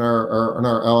posted in our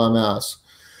LMS.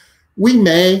 We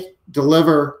may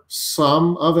deliver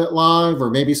some of it live, or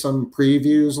maybe some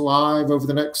previews live over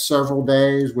the next several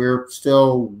days. We're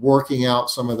still working out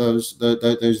some of those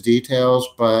details,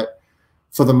 but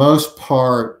for the most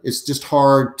part, it's just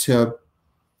hard to.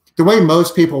 The way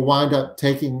most people wind up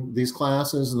taking these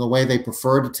classes and the way they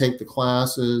prefer to take the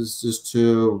classes is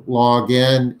to log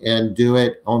in and do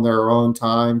it on their own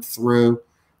time through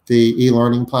the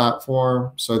e-learning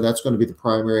platform. So that's going to be the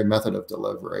primary method of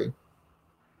delivery.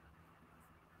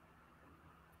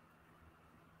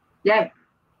 Yay.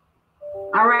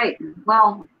 All right.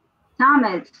 Well, Tom,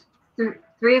 it's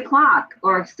 3 o'clock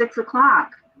or 6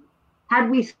 o'clock.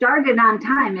 Had we started on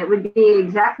time, it would be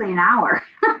exactly an hour.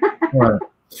 Right.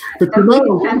 But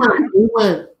we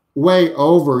went way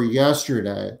over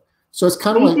yesterday, so it's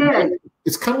kind of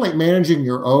like managing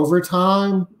your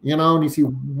overtime, And if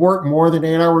you work more than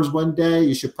 8 hours one day,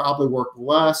 you should probably work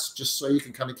less, just so you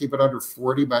can kind of keep it under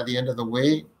 40 by the end of the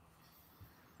week.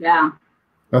 Yeah,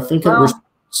 I think we're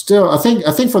still. I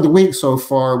think for the week so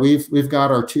far, we've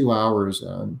got our 2 hours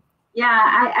in.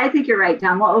 Yeah, I think you're right,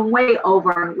 Tom. Well, way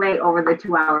over the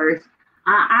 2 hours.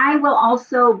 I will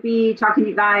also be talking to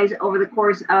you guys over the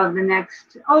course of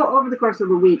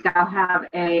the week. I'll have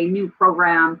a new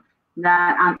program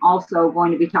that I'm also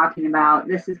going to be talking about.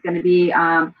 This is going to be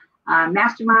a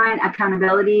mastermind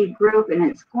accountability group, and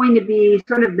it's going to be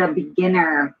sort of the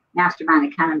beginner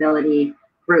mastermind accountability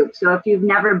group. So if you've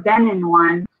never been in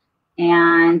one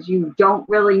and you don't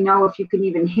really know if you can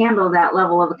even handle that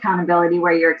level of accountability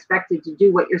where you're expected to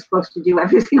do what you're supposed to do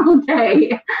every single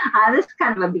day, this is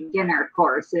kind of a beginner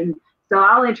course. And so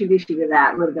I'll introduce you to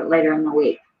that a little bit later in the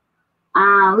week.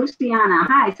 Luciana,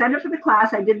 hi, signed up for the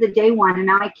class. I did the day 1 and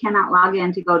now I cannot log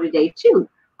in to go to day 2.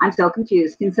 I'm so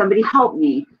confused. Can somebody help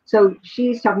me? So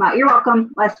she's talking about, you're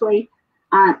welcome, Leslie.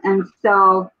 And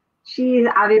so she's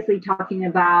obviously talking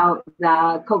about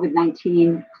the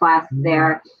COVID-19 class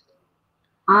there.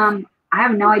 I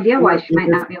have no idea why she might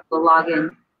not be able to log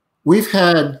in. We've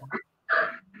had,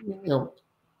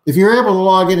 if you're able to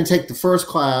log in and take the first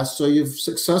class, so you've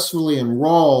successfully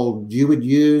enrolled, you would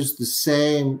use the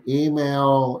same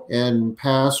email and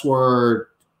password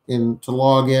to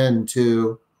log in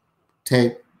to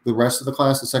take the rest of the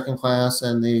class, the second class,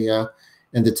 and the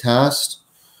test.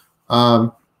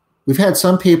 We've had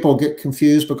some people get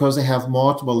confused because they have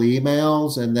multiple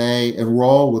emails and they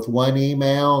enroll with one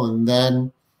email and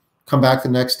then come back the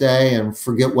next day and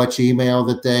forget which email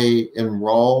that they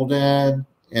enrolled in.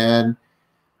 And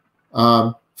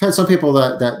I've had some people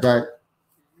that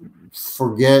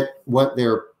forget what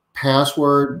their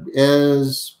password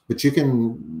is, but you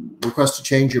can request to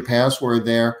change your password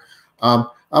there. I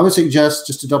would suggest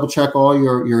just to double check all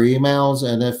your emails,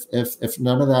 and if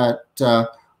none of that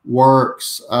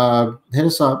works, hit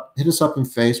us up on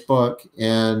Facebook,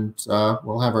 and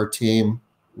we'll have our team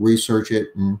research it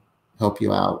and help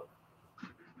you out.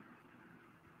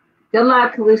 Good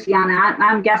luck, Luciana.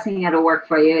 I'm guessing it'll work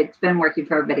for you. It's been working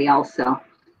for everybody else. So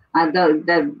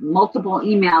the multiple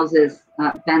emails has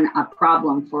been a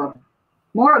problem for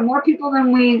more people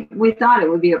than we thought it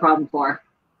would be a problem for.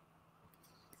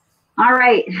 All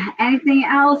right. Anything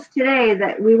else today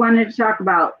that we wanted to talk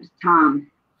about,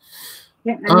 Tom?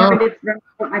 I never did remember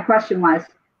what my question was.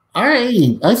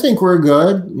 I think we're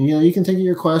good. You know, you can think of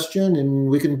your question, and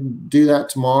we can do that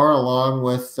tomorrow, along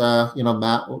with you know,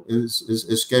 Matt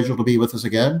is scheduled to be with us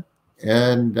again,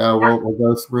 and we'll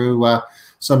go through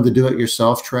some of the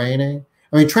do-it-yourself training.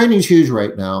 I mean, training is huge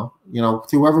right now. You know,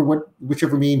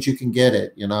 whichever means you can get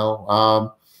it. You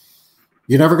know,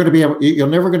 you're never going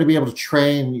to be able to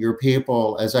train your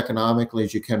people as economically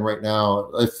as you can right now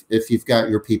if you've got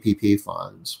your PPP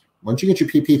funds. Once you get your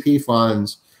PPP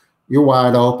funds, you're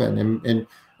wide open. And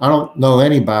I don't know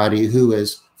anybody who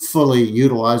is fully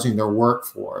utilizing their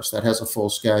workforce that has a full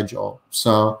schedule.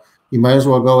 So you might as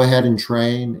well go ahead and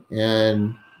train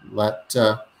and let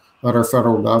our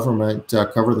federal government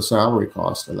cover the salary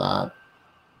cost of that.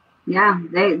 Yeah,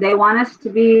 they want us to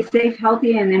be safe,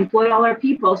 healthy, and employ all our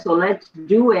people. So let's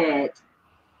do it.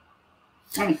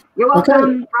 Hey, you're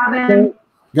welcome, Robin. Okay.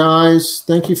 Guys,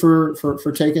 thank you for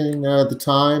taking the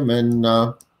time, and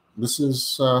this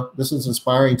is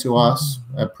inspiring to us.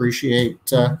 I appreciate.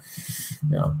 You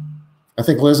know, I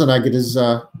think Liz and I get as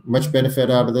much benefit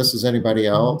out of this as anybody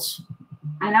else.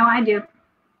 I know I do.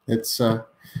 It's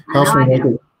helps me make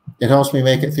it. It helps me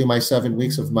make it through my 7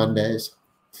 weeks of Mondays.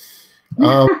 We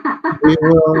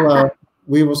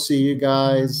will see you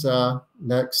guys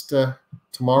next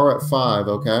tomorrow at 5.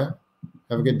 Okay.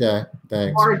 Have a good day.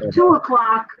 Thanks. Or 2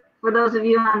 o'clock for those of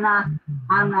you on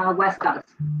the West Coast.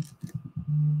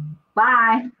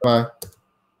 Bye. Bye.